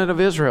 the remnant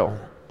of Israel.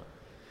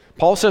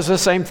 Paul says the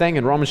same thing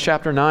in Romans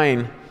chapter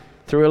 9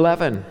 through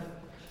 11.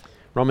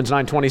 Romans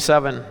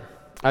 9:27,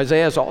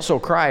 Isaiah also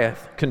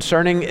crieth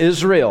concerning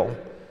Israel,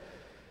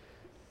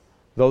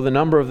 though the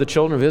number of the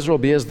children of Israel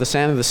be as the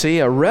sand of the sea,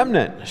 a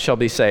remnant shall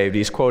be saved.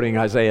 He's quoting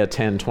Isaiah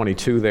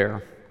 10:22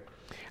 there.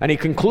 And he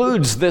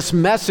concludes this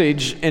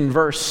message in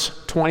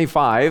verse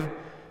 25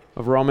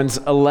 of Romans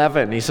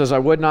 11. He says, I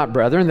would not,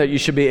 brethren, that you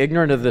should be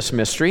ignorant of this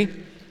mystery,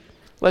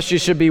 lest you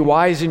should be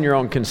wise in your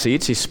own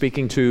conceits. He's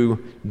speaking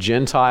to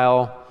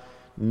Gentile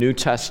New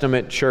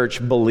Testament church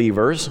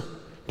believers.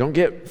 Don't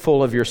get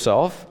full of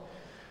yourself.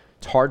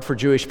 It's hard for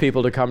Jewish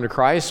people to come to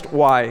Christ.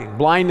 Why?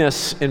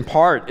 Blindness in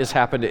part has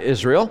happened to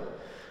Israel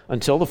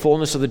until the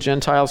fullness of the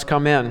Gentiles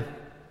come in.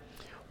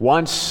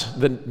 Once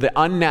the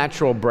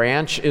unnatural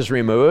branch is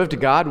removed,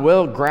 God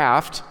will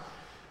graft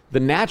the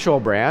natural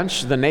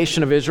branch, the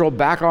nation of Israel,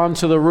 back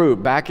onto the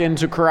root, back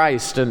into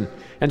Christ. And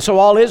so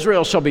all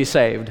Israel shall be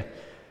saved.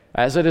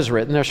 As it is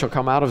written, there shall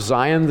come out of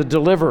Zion the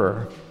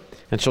deliverer,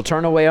 and shall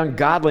turn away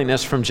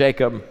ungodliness from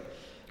Jacob.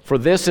 For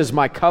this is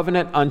my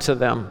covenant unto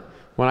them,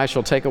 when I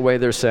shall take away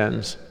their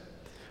sins.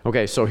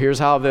 Okay, so here's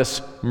how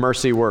this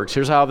mercy works.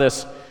 Here's how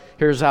this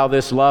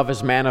love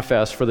is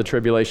manifest for the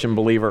tribulation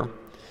believer.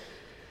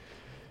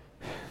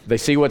 They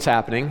see what's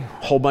happening.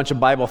 A whole bunch of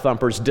Bible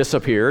thumpers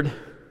disappeared.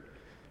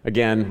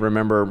 Again,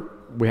 remember,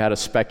 we had a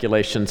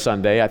speculation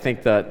Sunday. I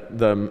think that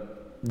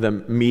the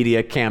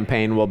media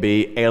campaign will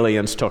be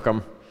aliens took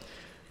them.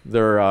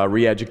 They're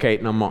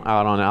re-educating them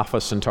out on Alpha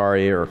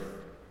Centauri or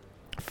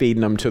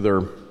feeding them to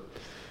their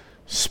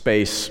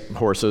space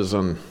horses,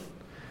 and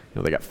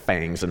they got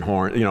fangs and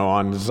horns,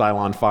 on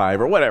Xylon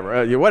 5 or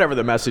whatever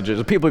the message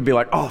is. People would be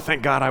like, oh,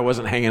 thank God I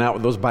wasn't hanging out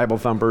with those Bible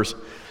thumpers.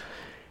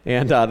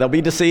 And they'll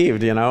be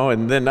deceived,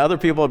 and then other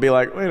people will be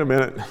like, wait a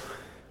minute,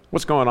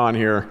 what's going on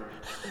here?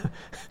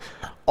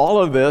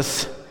 All of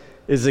this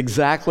is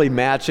exactly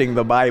matching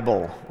the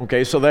Bible.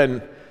 Okay, so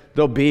then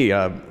there'll be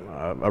a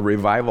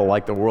revival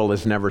like the world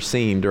has never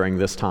seen during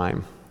this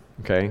time.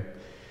 Okay,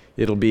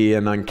 it'll be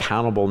an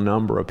uncountable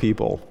number of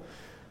people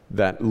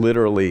that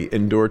literally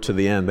endure to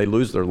the end. They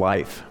lose their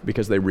life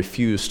because they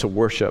refuse to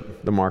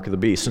worship the mark of the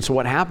beast. And so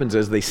what happens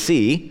is they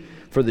see,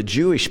 for the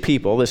Jewish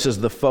people, this is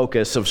the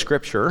focus of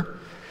Scripture,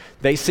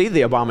 they see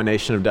the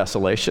abomination of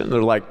desolation.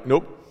 They're like,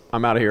 nope,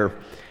 I'm out of here.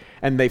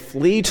 And they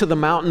flee to the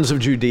mountains of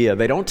Judea.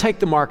 They don't take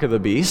the mark of the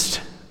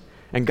beast.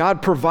 And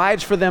God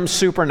provides for them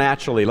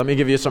supernaturally. Let me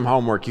give you some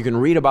homework. You can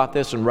read about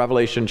this in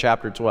Revelation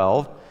chapter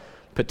 12,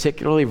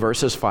 particularly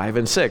verses 5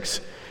 and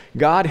 6.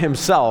 God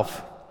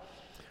himself,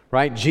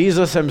 right,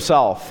 Jesus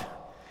himself,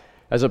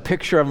 as a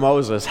picture of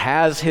Moses,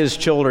 has his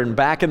children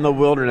back in the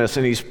wilderness,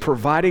 and he's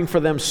providing for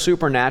them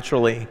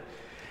supernaturally.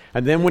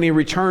 And then when he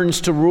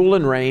returns to rule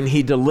and reign,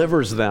 he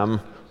delivers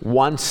them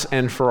once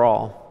and for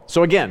all.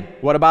 So again,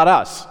 what about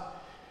us?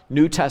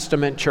 New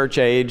Testament church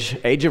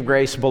age of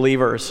grace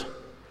believers.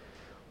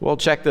 Well,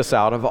 check this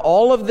out. Of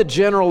all of the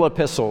general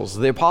epistles,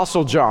 the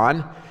Apostle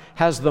John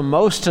has the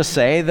most to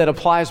say that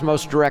applies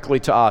most directly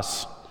to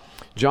us.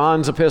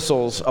 John's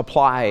epistles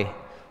apply,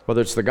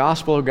 whether it's the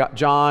Gospel of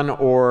John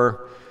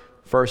or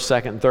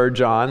 1st, 2nd, 3rd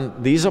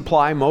John, these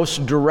apply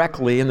most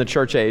directly in the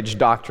church age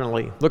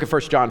doctrinally. Look at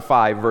 1 John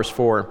 5, verse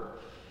 4.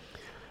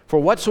 For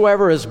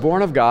whatsoever is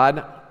born of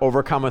God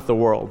overcometh the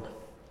world.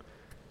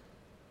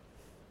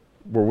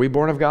 Were we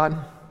born of God?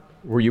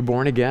 Were you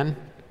born again?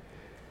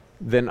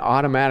 Then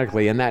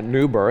automatically in that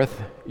new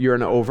birth, you're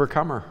an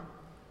overcomer.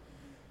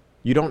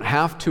 You don't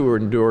have to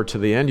endure to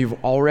the end.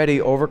 You've already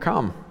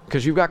overcome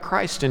because you've got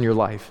Christ in your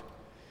life.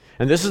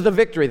 And this is the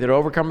victory that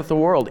overcometh the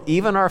world,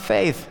 even our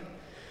faith.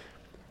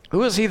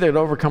 Who is he that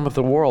overcometh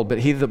the world but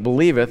he that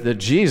believeth that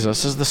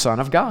Jesus is the Son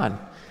of God?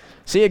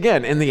 See,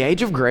 again, in the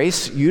age of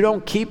grace, you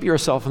don't keep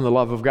yourself in the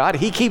love of God.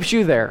 He keeps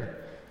you there.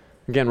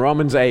 Again,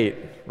 Romans 8,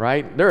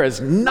 right? There is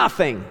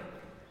nothing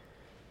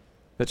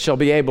that shall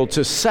be able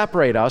to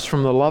separate us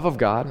from the love of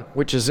God,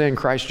 which is in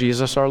Christ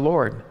Jesus our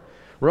Lord.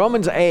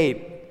 Romans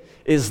 8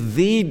 is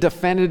the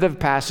definitive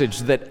passage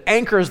that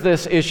anchors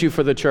this issue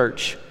for the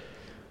church.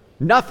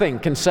 Nothing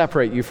can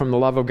separate you from the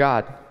love of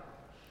God.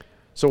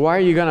 So why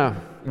are you going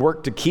to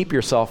work to keep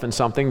yourself in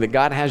something that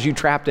God has you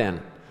trapped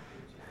in?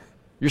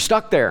 You're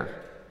stuck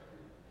there.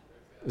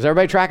 Is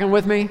everybody tracking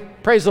with me?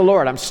 Praise the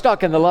Lord. I'm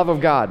stuck in the love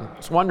of God.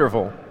 It's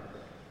wonderful.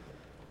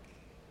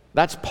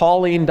 That's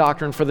Pauline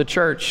doctrine for the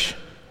church.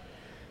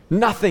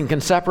 Nothing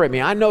can separate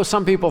me. I know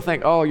some people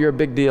think, oh, you're a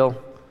big deal.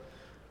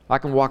 I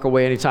can walk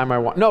away anytime I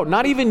want. No,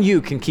 not even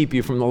you can keep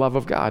you from the love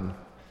of God.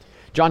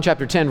 John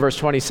chapter 10, verse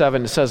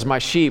 27, it says, my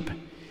sheep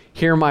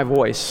hear my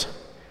voice,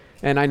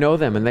 and I know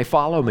them, and they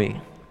follow me.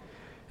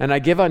 And I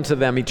give unto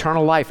them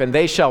eternal life, and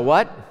they shall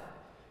what?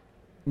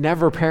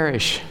 never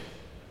perish.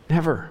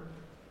 Never.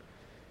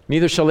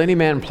 Neither shall any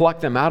man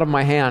pluck them out of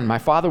my hand. My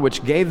Father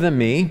which gave them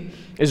me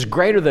is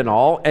greater than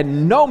all,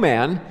 and no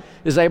man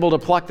is able to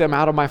pluck them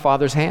out of my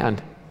Father's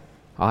hand.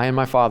 I and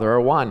my Father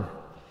are one.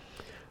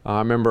 I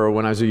remember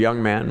when I was a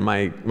young man,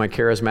 my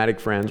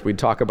charismatic friends, we'd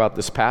talk about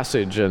this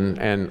passage,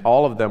 and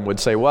all of them would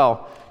say,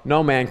 well,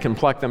 no man can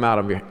pluck them out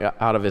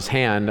of his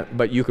hand,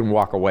 but you can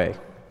walk away.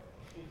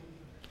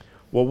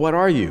 Well, what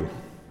are you?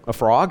 A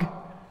frog?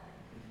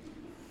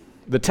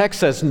 The text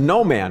says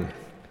no man,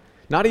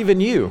 not even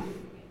you.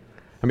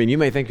 I mean, you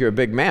may think you're a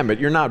big man, but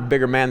you're not a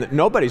bigger man.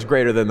 Nobody's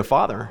greater than the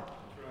Father.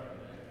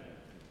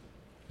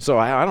 So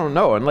I don't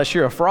know. Unless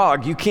you're a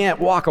frog, you can't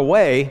walk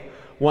away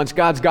once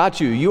God's got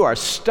you. You are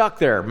stuck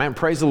there. Man,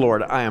 praise the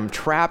Lord. I am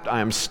trapped.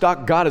 I am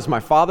stuck. God is my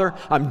Father.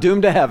 I'm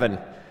doomed to heaven.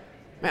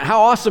 Man,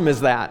 how awesome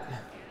is that?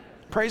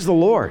 Praise the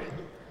Lord.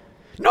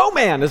 No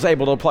man is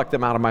able to pluck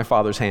them out of my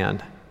Father's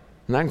hand.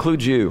 And that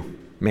includes you,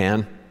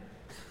 man.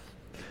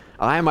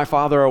 I and my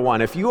Father are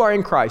one. If you are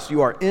in Christ,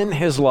 you are in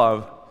His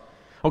love.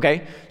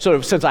 Okay,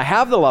 so since I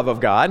have the love of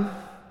God,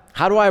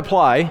 how do I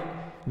apply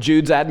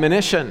Jude's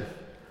admonition?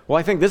 Well,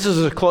 I think this is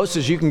as close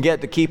as you can get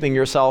to keeping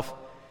yourself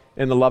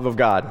in the love of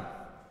God.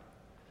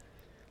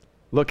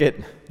 Look at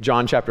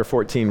John chapter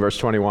 14, verse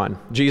 21.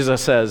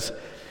 Jesus says,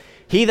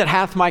 he that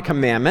hath my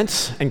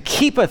commandments and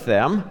keepeth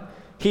them,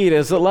 he it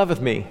is that loveth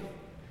me.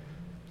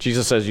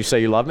 Jesus says, you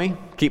say you love me?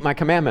 Keep my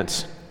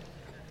commandments.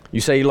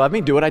 You say you love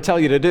me? Do what I tell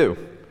you to do.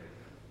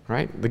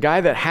 Right? The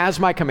guy that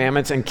has my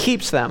commandments and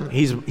keeps them,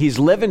 he's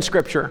living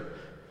Scripture.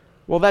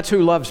 Well, that's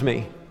who loves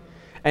me.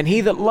 And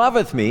he that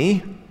loveth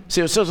me,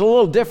 see, so it's a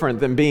little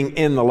different than being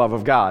in the love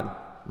of God,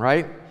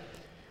 right?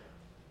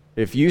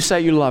 If you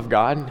say you love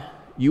God,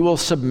 you will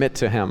submit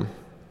to Him.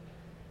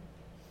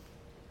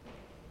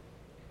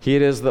 He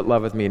it is that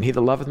loveth me, and he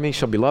that loveth me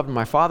shall be loved of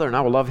my Father, and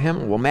I will love him,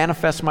 and will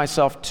manifest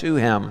myself to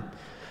him.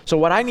 So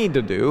what I need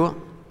to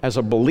do as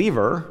a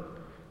believer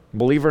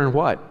in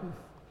what?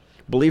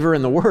 Believer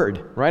in the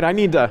Word, right? I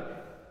need to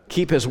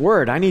keep His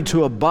Word. I need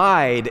to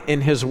abide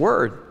in His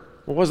Word.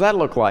 Well, what does that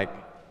look like?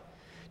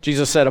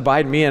 Jesus said,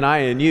 abide in me and I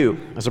in you.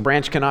 As a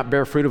branch cannot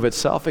bear fruit of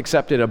itself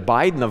except it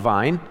abide in the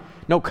vine.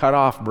 No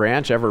cut-off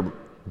branch ever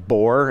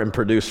bore and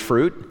produced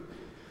fruit.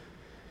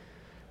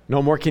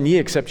 No more can ye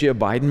except ye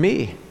abide in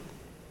me.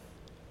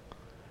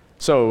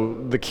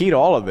 So the key to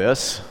all of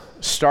this,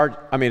 it's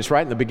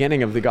right in the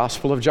beginning of the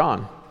Gospel of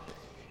John.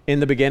 In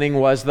the beginning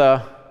was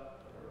the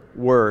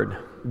Word.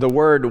 The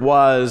Word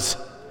was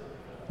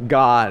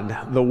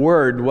God. The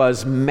Word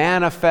was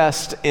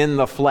manifest in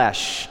the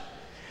flesh.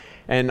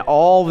 And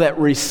all that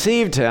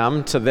received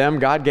Him, to them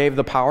God gave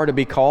the power to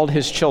be called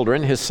His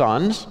children, His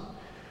sons.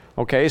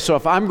 Okay, so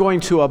if I'm going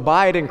to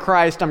abide in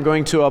Christ, I'm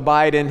going to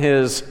abide in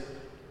His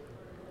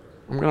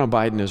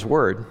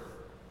Word.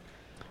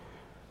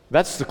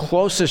 That's the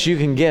closest you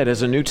can get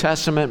as a New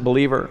Testament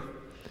believer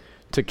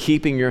to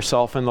keeping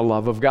yourself in the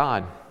love of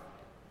God.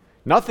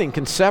 Nothing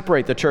can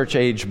separate the church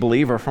age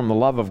believer from the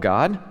love of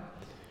God.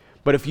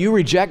 But if you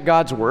reject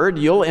God's Word,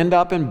 you'll end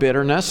up in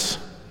bitterness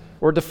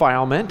or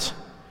defilement.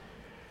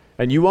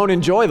 And you won't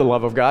enjoy the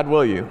love of God,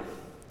 will you?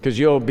 Because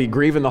you'll be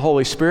grieving the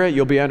Holy Spirit.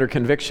 You'll be under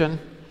conviction.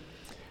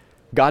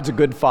 God's a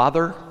good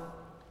Father.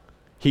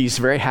 He's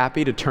very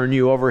happy to turn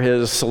you over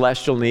His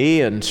celestial knee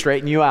and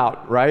straighten you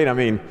out, right? I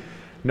mean,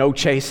 no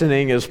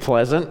chastening is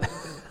pleasant.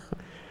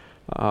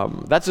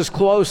 That's as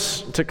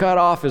close to cut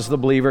off as the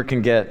believer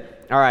can get.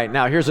 All right,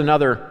 now here's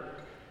another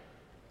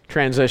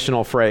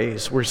transitional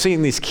phrase. We're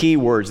seeing these key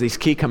words, these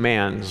key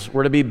commands.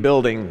 We're to be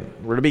building,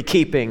 we're to be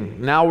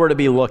keeping, now we're to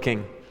be looking.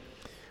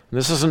 And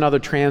this is another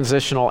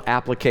transitional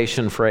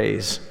application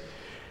phrase.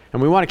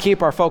 And we want to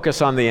keep our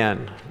focus on the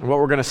end. And what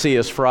we're going to see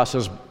is for us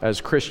as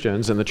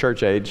Christians in the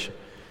church age,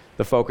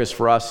 the focus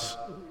for us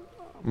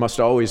must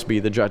always be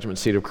the judgment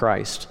seat of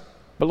Christ.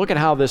 But look at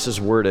how this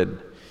is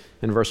worded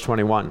in verse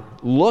 21.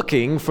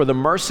 Looking for the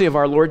mercy of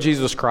our Lord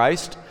Jesus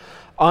Christ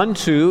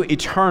unto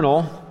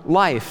eternal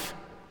life.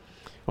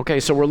 Okay,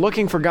 so we're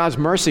looking for God's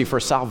mercy for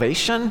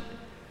salvation?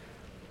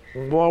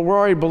 Well, we're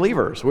already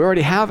believers. We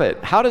already have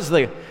it. How does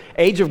the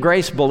age of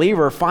grace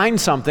believer find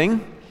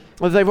something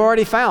that they've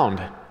already found?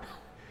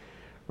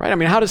 Right? I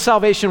mean, how does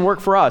salvation work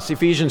for us?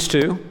 Ephesians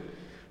 2,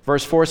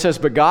 verse 4 says,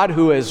 but God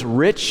who is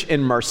rich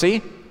in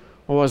mercy,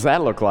 well, what does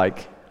that look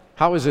like?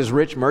 How is His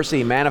rich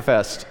mercy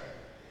manifest?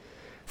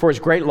 For His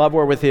great love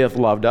wherewith He hath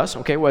loved us.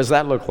 Okay, what does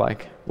that look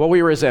like? Well,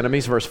 we were His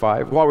enemies, verse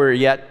 5. While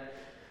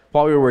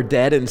we were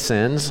dead in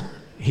sins,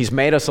 He's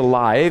made us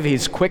alive.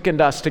 He's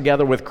quickened us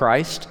together with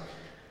Christ.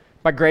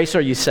 By grace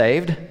are ye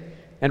saved,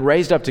 and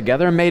raised up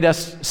together, and made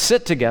us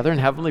sit together in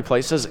heavenly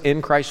places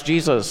in Christ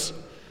Jesus,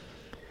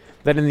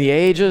 that in the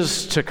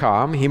ages to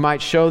come He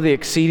might show the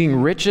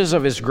exceeding riches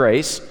of His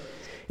grace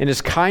in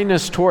His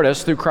kindness toward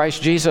us through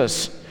Christ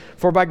Jesus.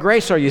 For by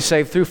grace are ye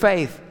saved through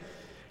faith,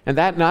 and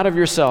that not of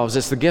yourselves,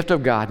 it's the gift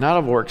of God, not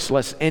of works,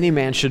 lest any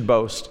man should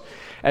boast.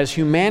 As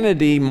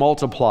humanity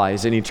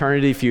multiplies in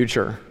eternity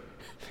future,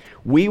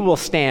 we will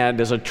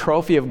stand as a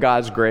trophy of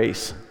God's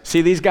grace.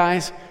 See these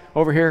guys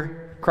over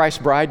here? Christ's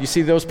bride, you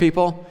see those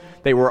people?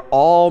 They were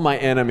all my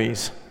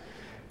enemies.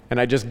 And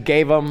I just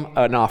gave them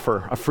an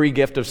offer, a free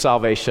gift of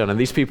salvation. And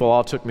these people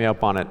all took me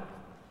up on it.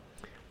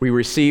 We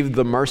received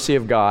the mercy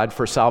of God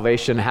for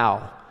salvation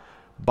how?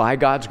 By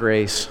God's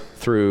grace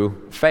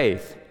through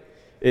faith.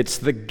 It's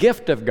the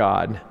gift of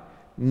God,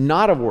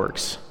 not of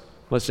works,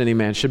 lest any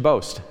man should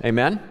boast.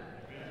 Amen?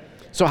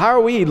 So how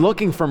are we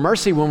looking for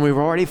mercy when we've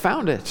already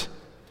found it?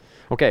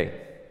 Okay.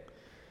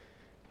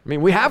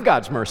 We have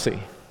God's mercy.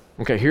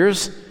 Okay,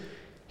 here's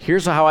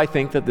how I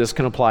think that this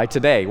can apply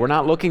today. We're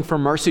not looking for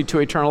mercy to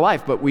eternal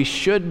life, but we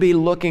should be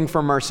looking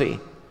for mercy.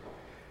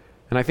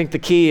 And I think the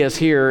key is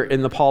here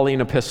in the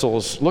Pauline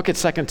epistles. Look at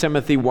 2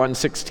 Timothy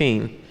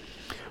 1:16.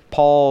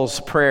 Paul's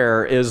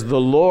prayer is, the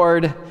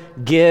Lord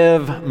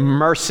give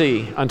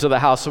mercy unto the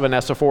house of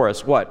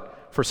Onesiphorus.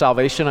 What? For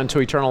salvation unto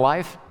eternal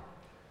life?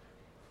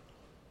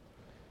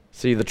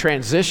 See, the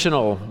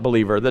transitional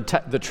believer,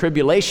 the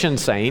tribulation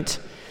saint,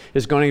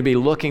 is going to be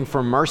looking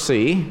for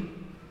mercy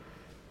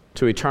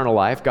to eternal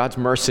life, God's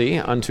mercy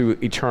unto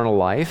eternal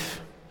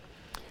life.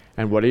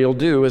 And what he'll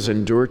do is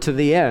endure to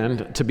the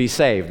end to be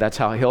saved. That's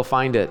how he'll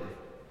find it.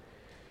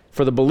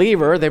 For the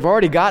believer, they've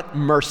already got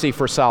mercy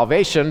for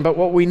salvation, but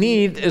what we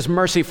need is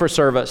mercy for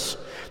service.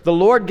 The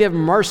Lord give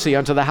mercy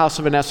unto the house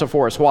of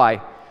Onesiphorus.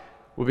 Why?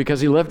 Well,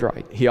 because he lived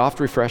right. He oft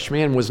refreshed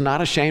me and was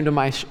not ashamed of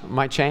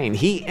my chain.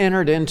 He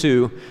entered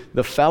into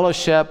the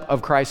fellowship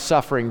of Christ's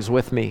sufferings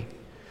with me.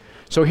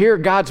 So here,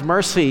 God's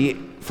mercy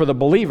for the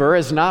believer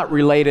is not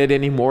related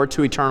anymore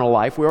to eternal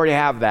life. We already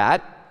have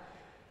that.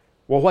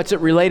 Well, what's it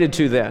related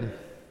to then?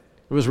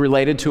 It was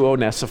related to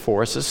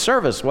Onesiphorus'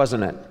 service,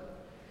 wasn't it?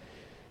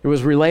 It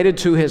was related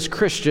to his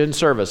Christian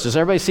service. Does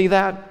everybody see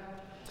that?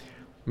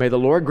 May the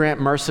Lord grant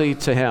mercy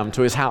to him,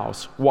 to his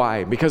house.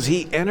 Why? Because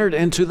he entered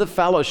into the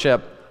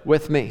fellowship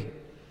with me.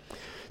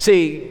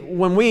 See,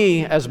 when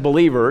we as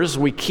believers,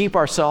 we keep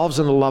ourselves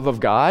in the love of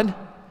God,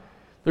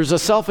 there's a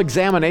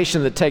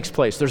self-examination that takes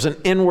place. There's an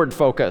inward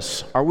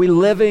focus. Are we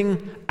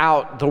living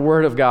out the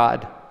Word of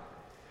God?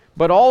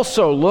 But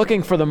also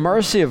looking for the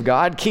mercy of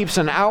God keeps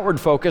an outward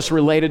focus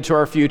related to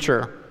our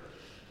future.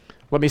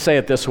 Let me say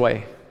it this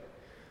way.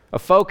 A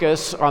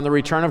focus on the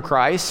return of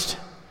Christ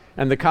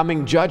and the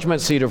coming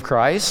judgment seat of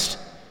Christ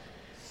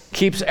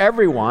keeps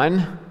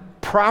everyone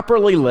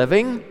properly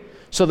living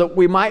so that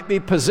we might be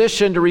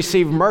positioned to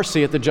receive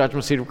mercy at the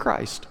judgment seat of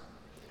Christ.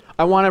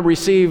 I want to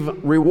receive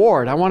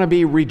reward. I want to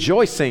be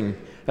rejoicing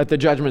at the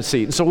judgment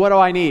seat. And so what do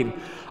I need?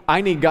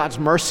 I need God's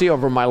mercy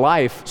over my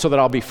life so that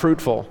I'll be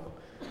fruitful.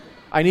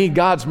 I need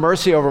God's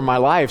mercy over my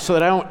life so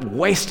that I don't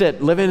waste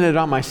it living it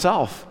on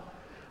myself.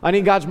 I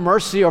need God's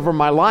mercy over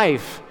my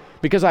life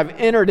because I've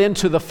entered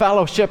into the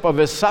fellowship of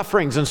his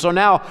sufferings. And so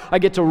now I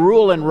get to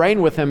rule and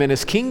reign with him in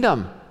his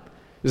kingdom.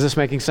 Is this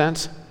making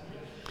sense?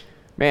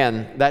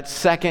 Man, that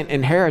second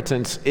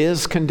inheritance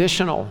is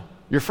conditional.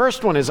 Your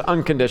first one is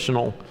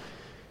unconditional.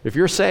 If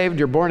you're saved,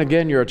 you're born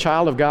again, you're a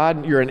child of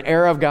God, you're an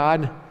heir of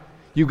God,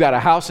 you've got a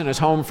house in his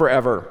home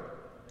forever.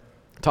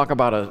 Talk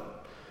about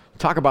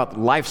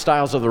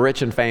lifestyles of the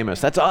rich and famous.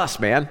 That's us,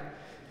 man.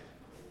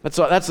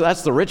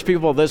 That's the rich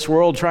people of this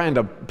world trying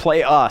to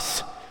play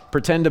us,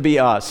 pretend to be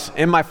us.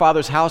 In my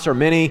Father's house are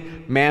many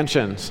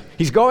mansions.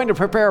 He's going to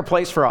prepare a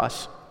place for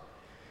us.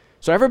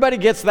 So everybody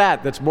gets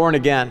that's born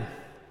again.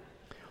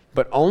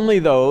 But only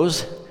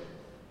those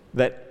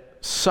that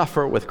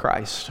suffer with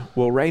Christ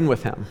will reign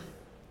with him.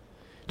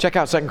 Check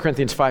out 2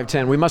 Corinthians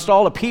 5:10. We must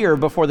all appear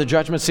before the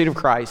judgment seat of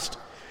Christ,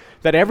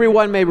 that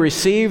everyone may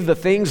receive the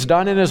things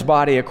done in his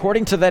body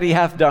according to that he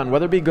hath done,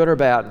 whether it be good or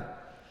bad.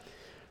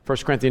 1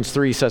 Corinthians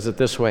 3 says it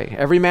this way.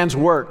 Every man's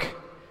work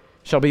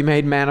shall be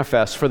made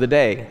manifest for the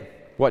day.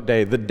 What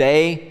day? The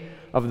day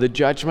of the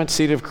judgment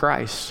seat of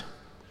Christ.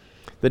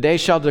 The day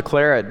shall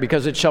declare it,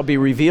 because it shall be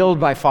revealed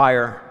by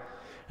fire.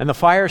 And the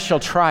fire shall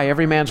try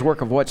every man's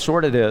work of what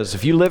sort it is.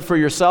 If you live for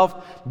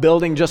yourself,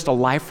 building just a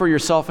life for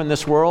yourself in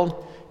this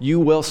world,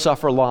 you will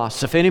suffer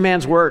loss. If any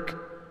man's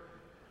work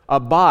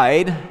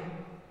abide,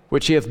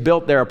 which he hath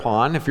built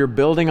thereupon, if you're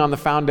building on the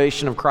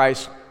foundation of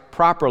Christ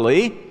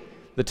properly,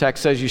 the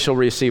text says you shall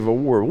receive a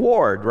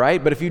reward,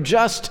 right? But if you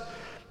just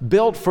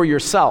built for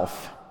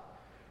yourself,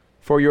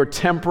 for your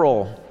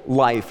temporal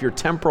life, your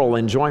temporal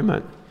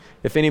enjoyment,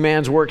 if any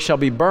man's work shall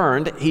be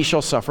burned, he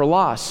shall suffer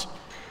loss.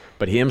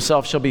 But he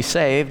himself shall be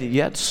saved,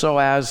 yet so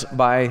as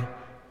by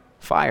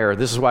fire.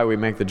 This is why we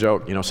make the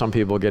joke, some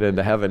people get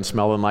into heaven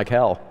smelling like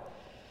hell.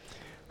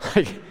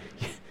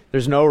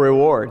 There's no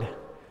reward.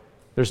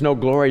 There's no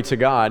glory to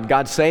God.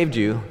 God saved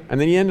you,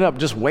 and then you ended up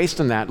just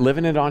wasting that,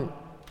 living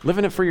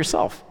it for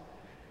yourself.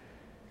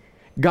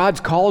 God's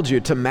called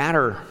you to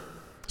matter.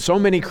 So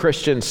many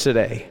Christians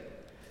today.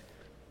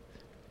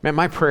 Man,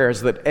 my prayer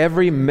is that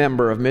every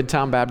member of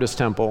Midtown Baptist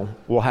Temple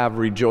will have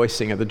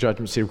rejoicing at the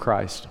judgment seat of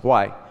Christ.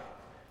 Why?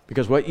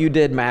 Because what you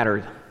did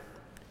mattered.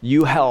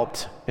 You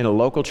helped in a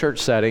local church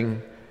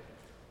setting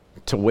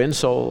to win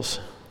souls,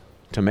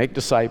 to make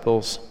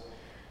disciples,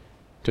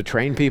 to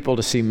train people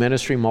to see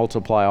ministry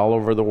multiply all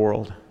over the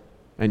world.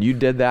 And you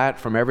did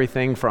that from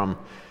everything from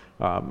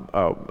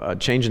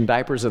changing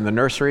diapers in the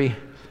nursery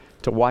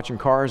to watching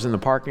cars in the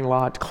parking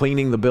lot,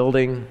 cleaning the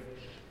building.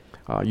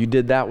 You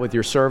did that with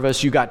your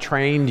service. You got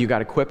trained, you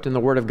got equipped in the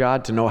Word of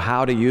God to know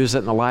how to use it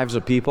in the lives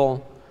of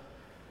people.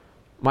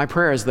 My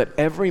prayer is that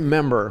every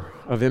member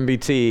of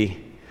MBT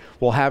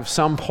will have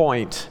some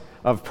point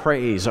of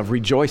praise, of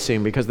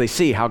rejoicing, because they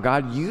see how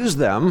God used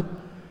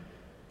them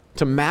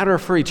to matter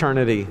for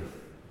eternity.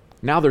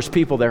 Now there's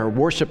people that are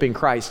worshiping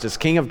Christ as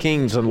King of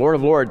Kings and Lord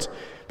of Lords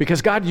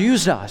because God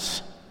used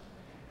us.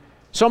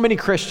 So many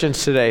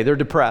Christians today, they're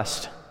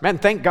depressed. Man,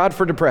 thank God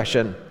for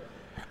depression.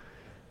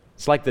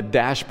 It's like the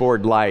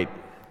dashboard light.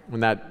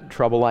 When that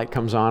trouble light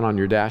comes on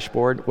your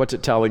dashboard, what's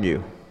it telling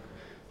you?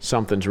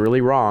 Something's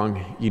really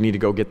wrong. You need to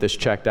go get this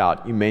checked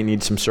out. You may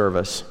need some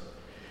service.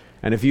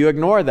 And if you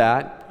ignore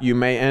that, you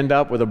may end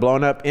up with a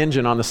blown up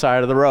engine on the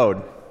side of the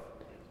road.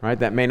 Right?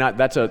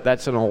 That's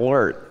an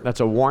alert. That's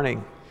a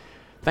warning.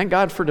 Thank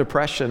God for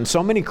depression.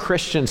 So many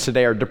Christians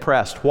today are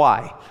depressed.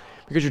 Why?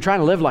 Because you're trying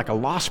to live like a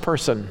lost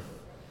person.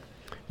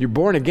 You're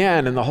born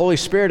again, and the Holy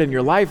Spirit in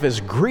your life is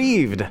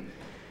grieved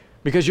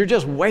because you're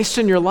just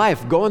wasting your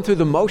life going through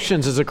the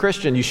motions as a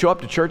Christian. You show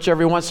up to church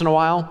every once in a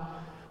while,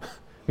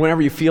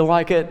 whenever you feel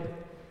like it.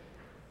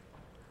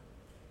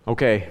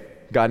 Okay,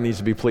 God needs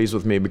to be pleased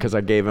with me because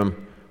I gave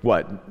him,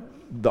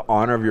 the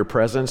honor of your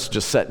presence,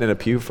 just sitting in a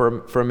pew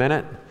for a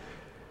minute?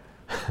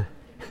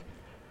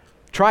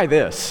 Try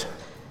this.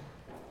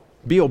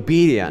 Be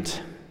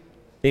obedient.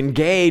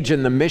 Engage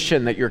in the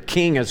mission that your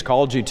King has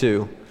called you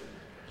to.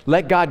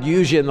 Let God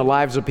use you in the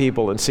lives of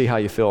people and see how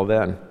you feel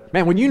then.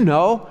 Man, when you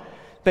know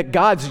that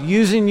God's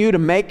using you to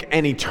make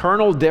an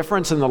eternal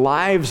difference in the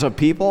lives of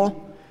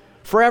people,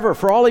 forever,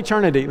 for all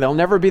eternity, they'll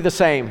never be the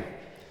same.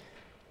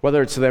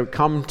 Whether it's they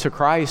come to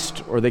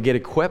Christ or they get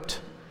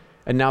equipped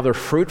and now they're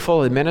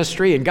fruitful in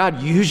ministry, and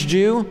God used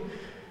you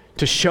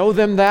to show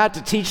them that,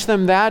 to teach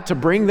them that, to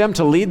bring them,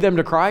 to lead them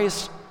to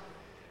Christ.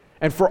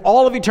 And for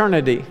all of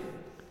eternity,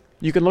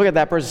 you can look at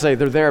that person and say,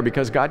 they're there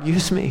because God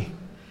used me.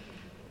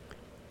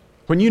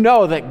 When you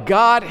know that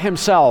God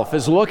himself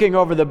is looking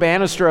over the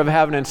banister of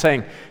heaven and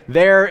saying,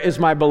 there is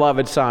my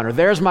beloved son, or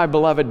there's my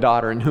beloved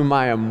daughter in whom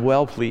I am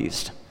well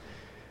pleased.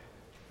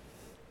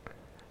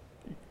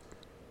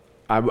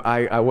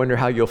 I wonder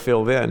how you'll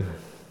feel then.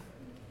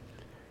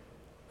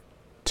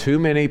 Too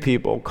many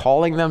people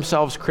calling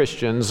themselves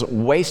Christians,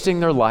 wasting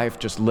their life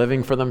just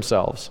living for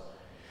themselves.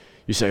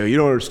 You say, you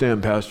don't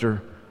understand,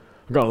 Pastor.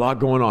 I've got a lot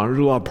going on. There's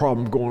a lot of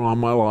problems going on in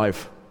my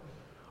life.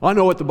 I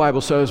know what the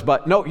Bible says,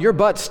 but no, your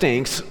butt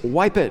stinks.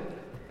 Wipe it.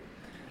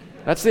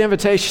 That's the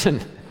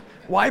invitation.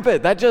 Wipe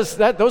it.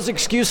 Those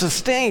excuses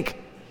stink.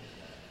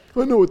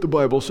 I know what the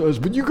Bible says,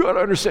 but you got to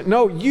understand.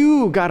 No,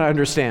 you got to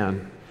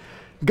understand.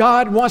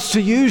 God wants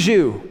to use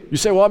you. You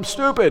say, well, I'm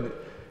stupid.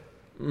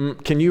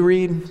 Can you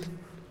read?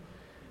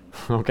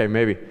 Okay,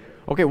 maybe.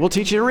 Okay, we'll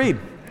teach you to read.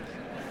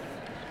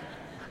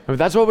 If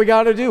that's what we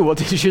got to do, we'll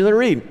teach you to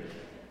read.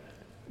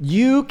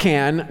 You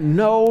can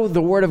know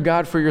the Word of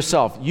God for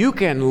yourself. You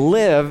can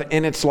live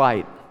in its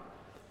light.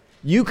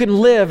 You can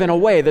live in a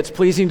way that's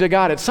pleasing to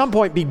God. At some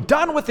point, be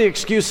done with the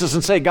excuses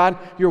and say, God,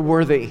 you're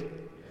worthy.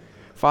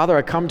 Father,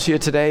 I come to you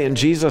today in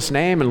Jesus'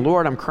 name, and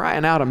Lord, I'm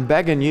crying out, I'm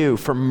begging you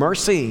for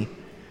mercy,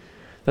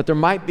 that there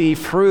might be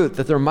fruit,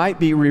 that there might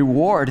be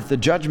reward at the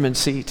judgment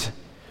seat.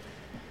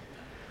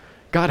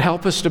 God,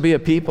 help us to be a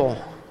people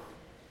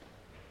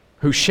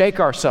who shake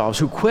ourselves,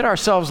 who quit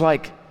ourselves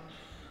like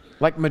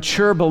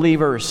mature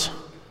believers,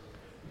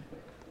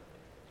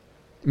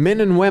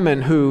 men and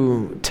women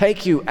who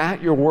take you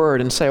at your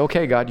word and say,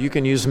 okay, God, you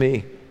can use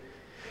me.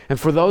 And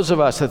for those of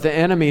us that the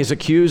enemy is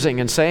accusing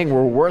and saying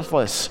we're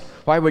worthless,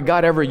 why would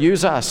God ever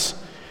use us?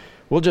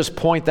 We'll just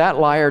point that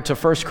liar to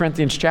 1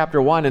 Corinthians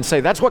chapter 1 and say,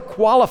 that's what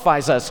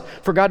qualifies us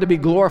for God to be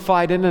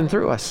glorified in and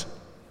through us.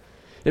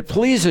 It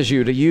pleases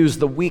you to use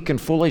the weak and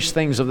foolish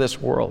things of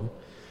this world.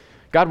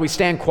 God, we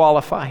stand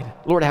qualified.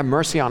 Lord, have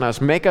mercy on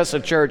us. Make us a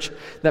church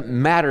that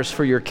matters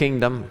for your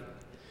kingdom.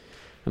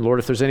 And Lord,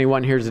 if there's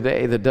anyone here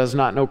today that does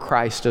not know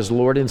Christ as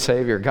Lord and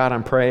Savior, God,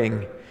 I'm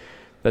praying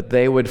that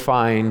they would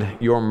find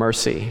your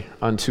mercy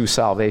unto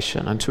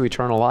salvation, unto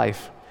eternal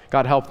life.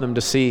 God, help them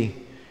to see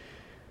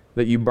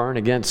that you burn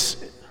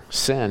against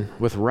sin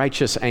with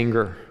righteous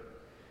anger,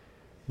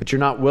 but you're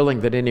not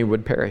willing that any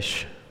would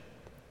perish.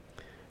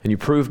 And you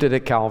proved it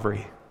at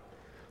Calvary.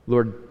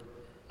 Lord,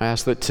 I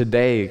ask that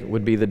today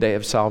would be the day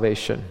of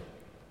salvation.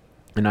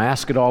 And I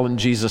ask it all in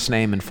Jesus'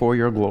 name and for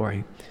your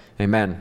glory. Amen.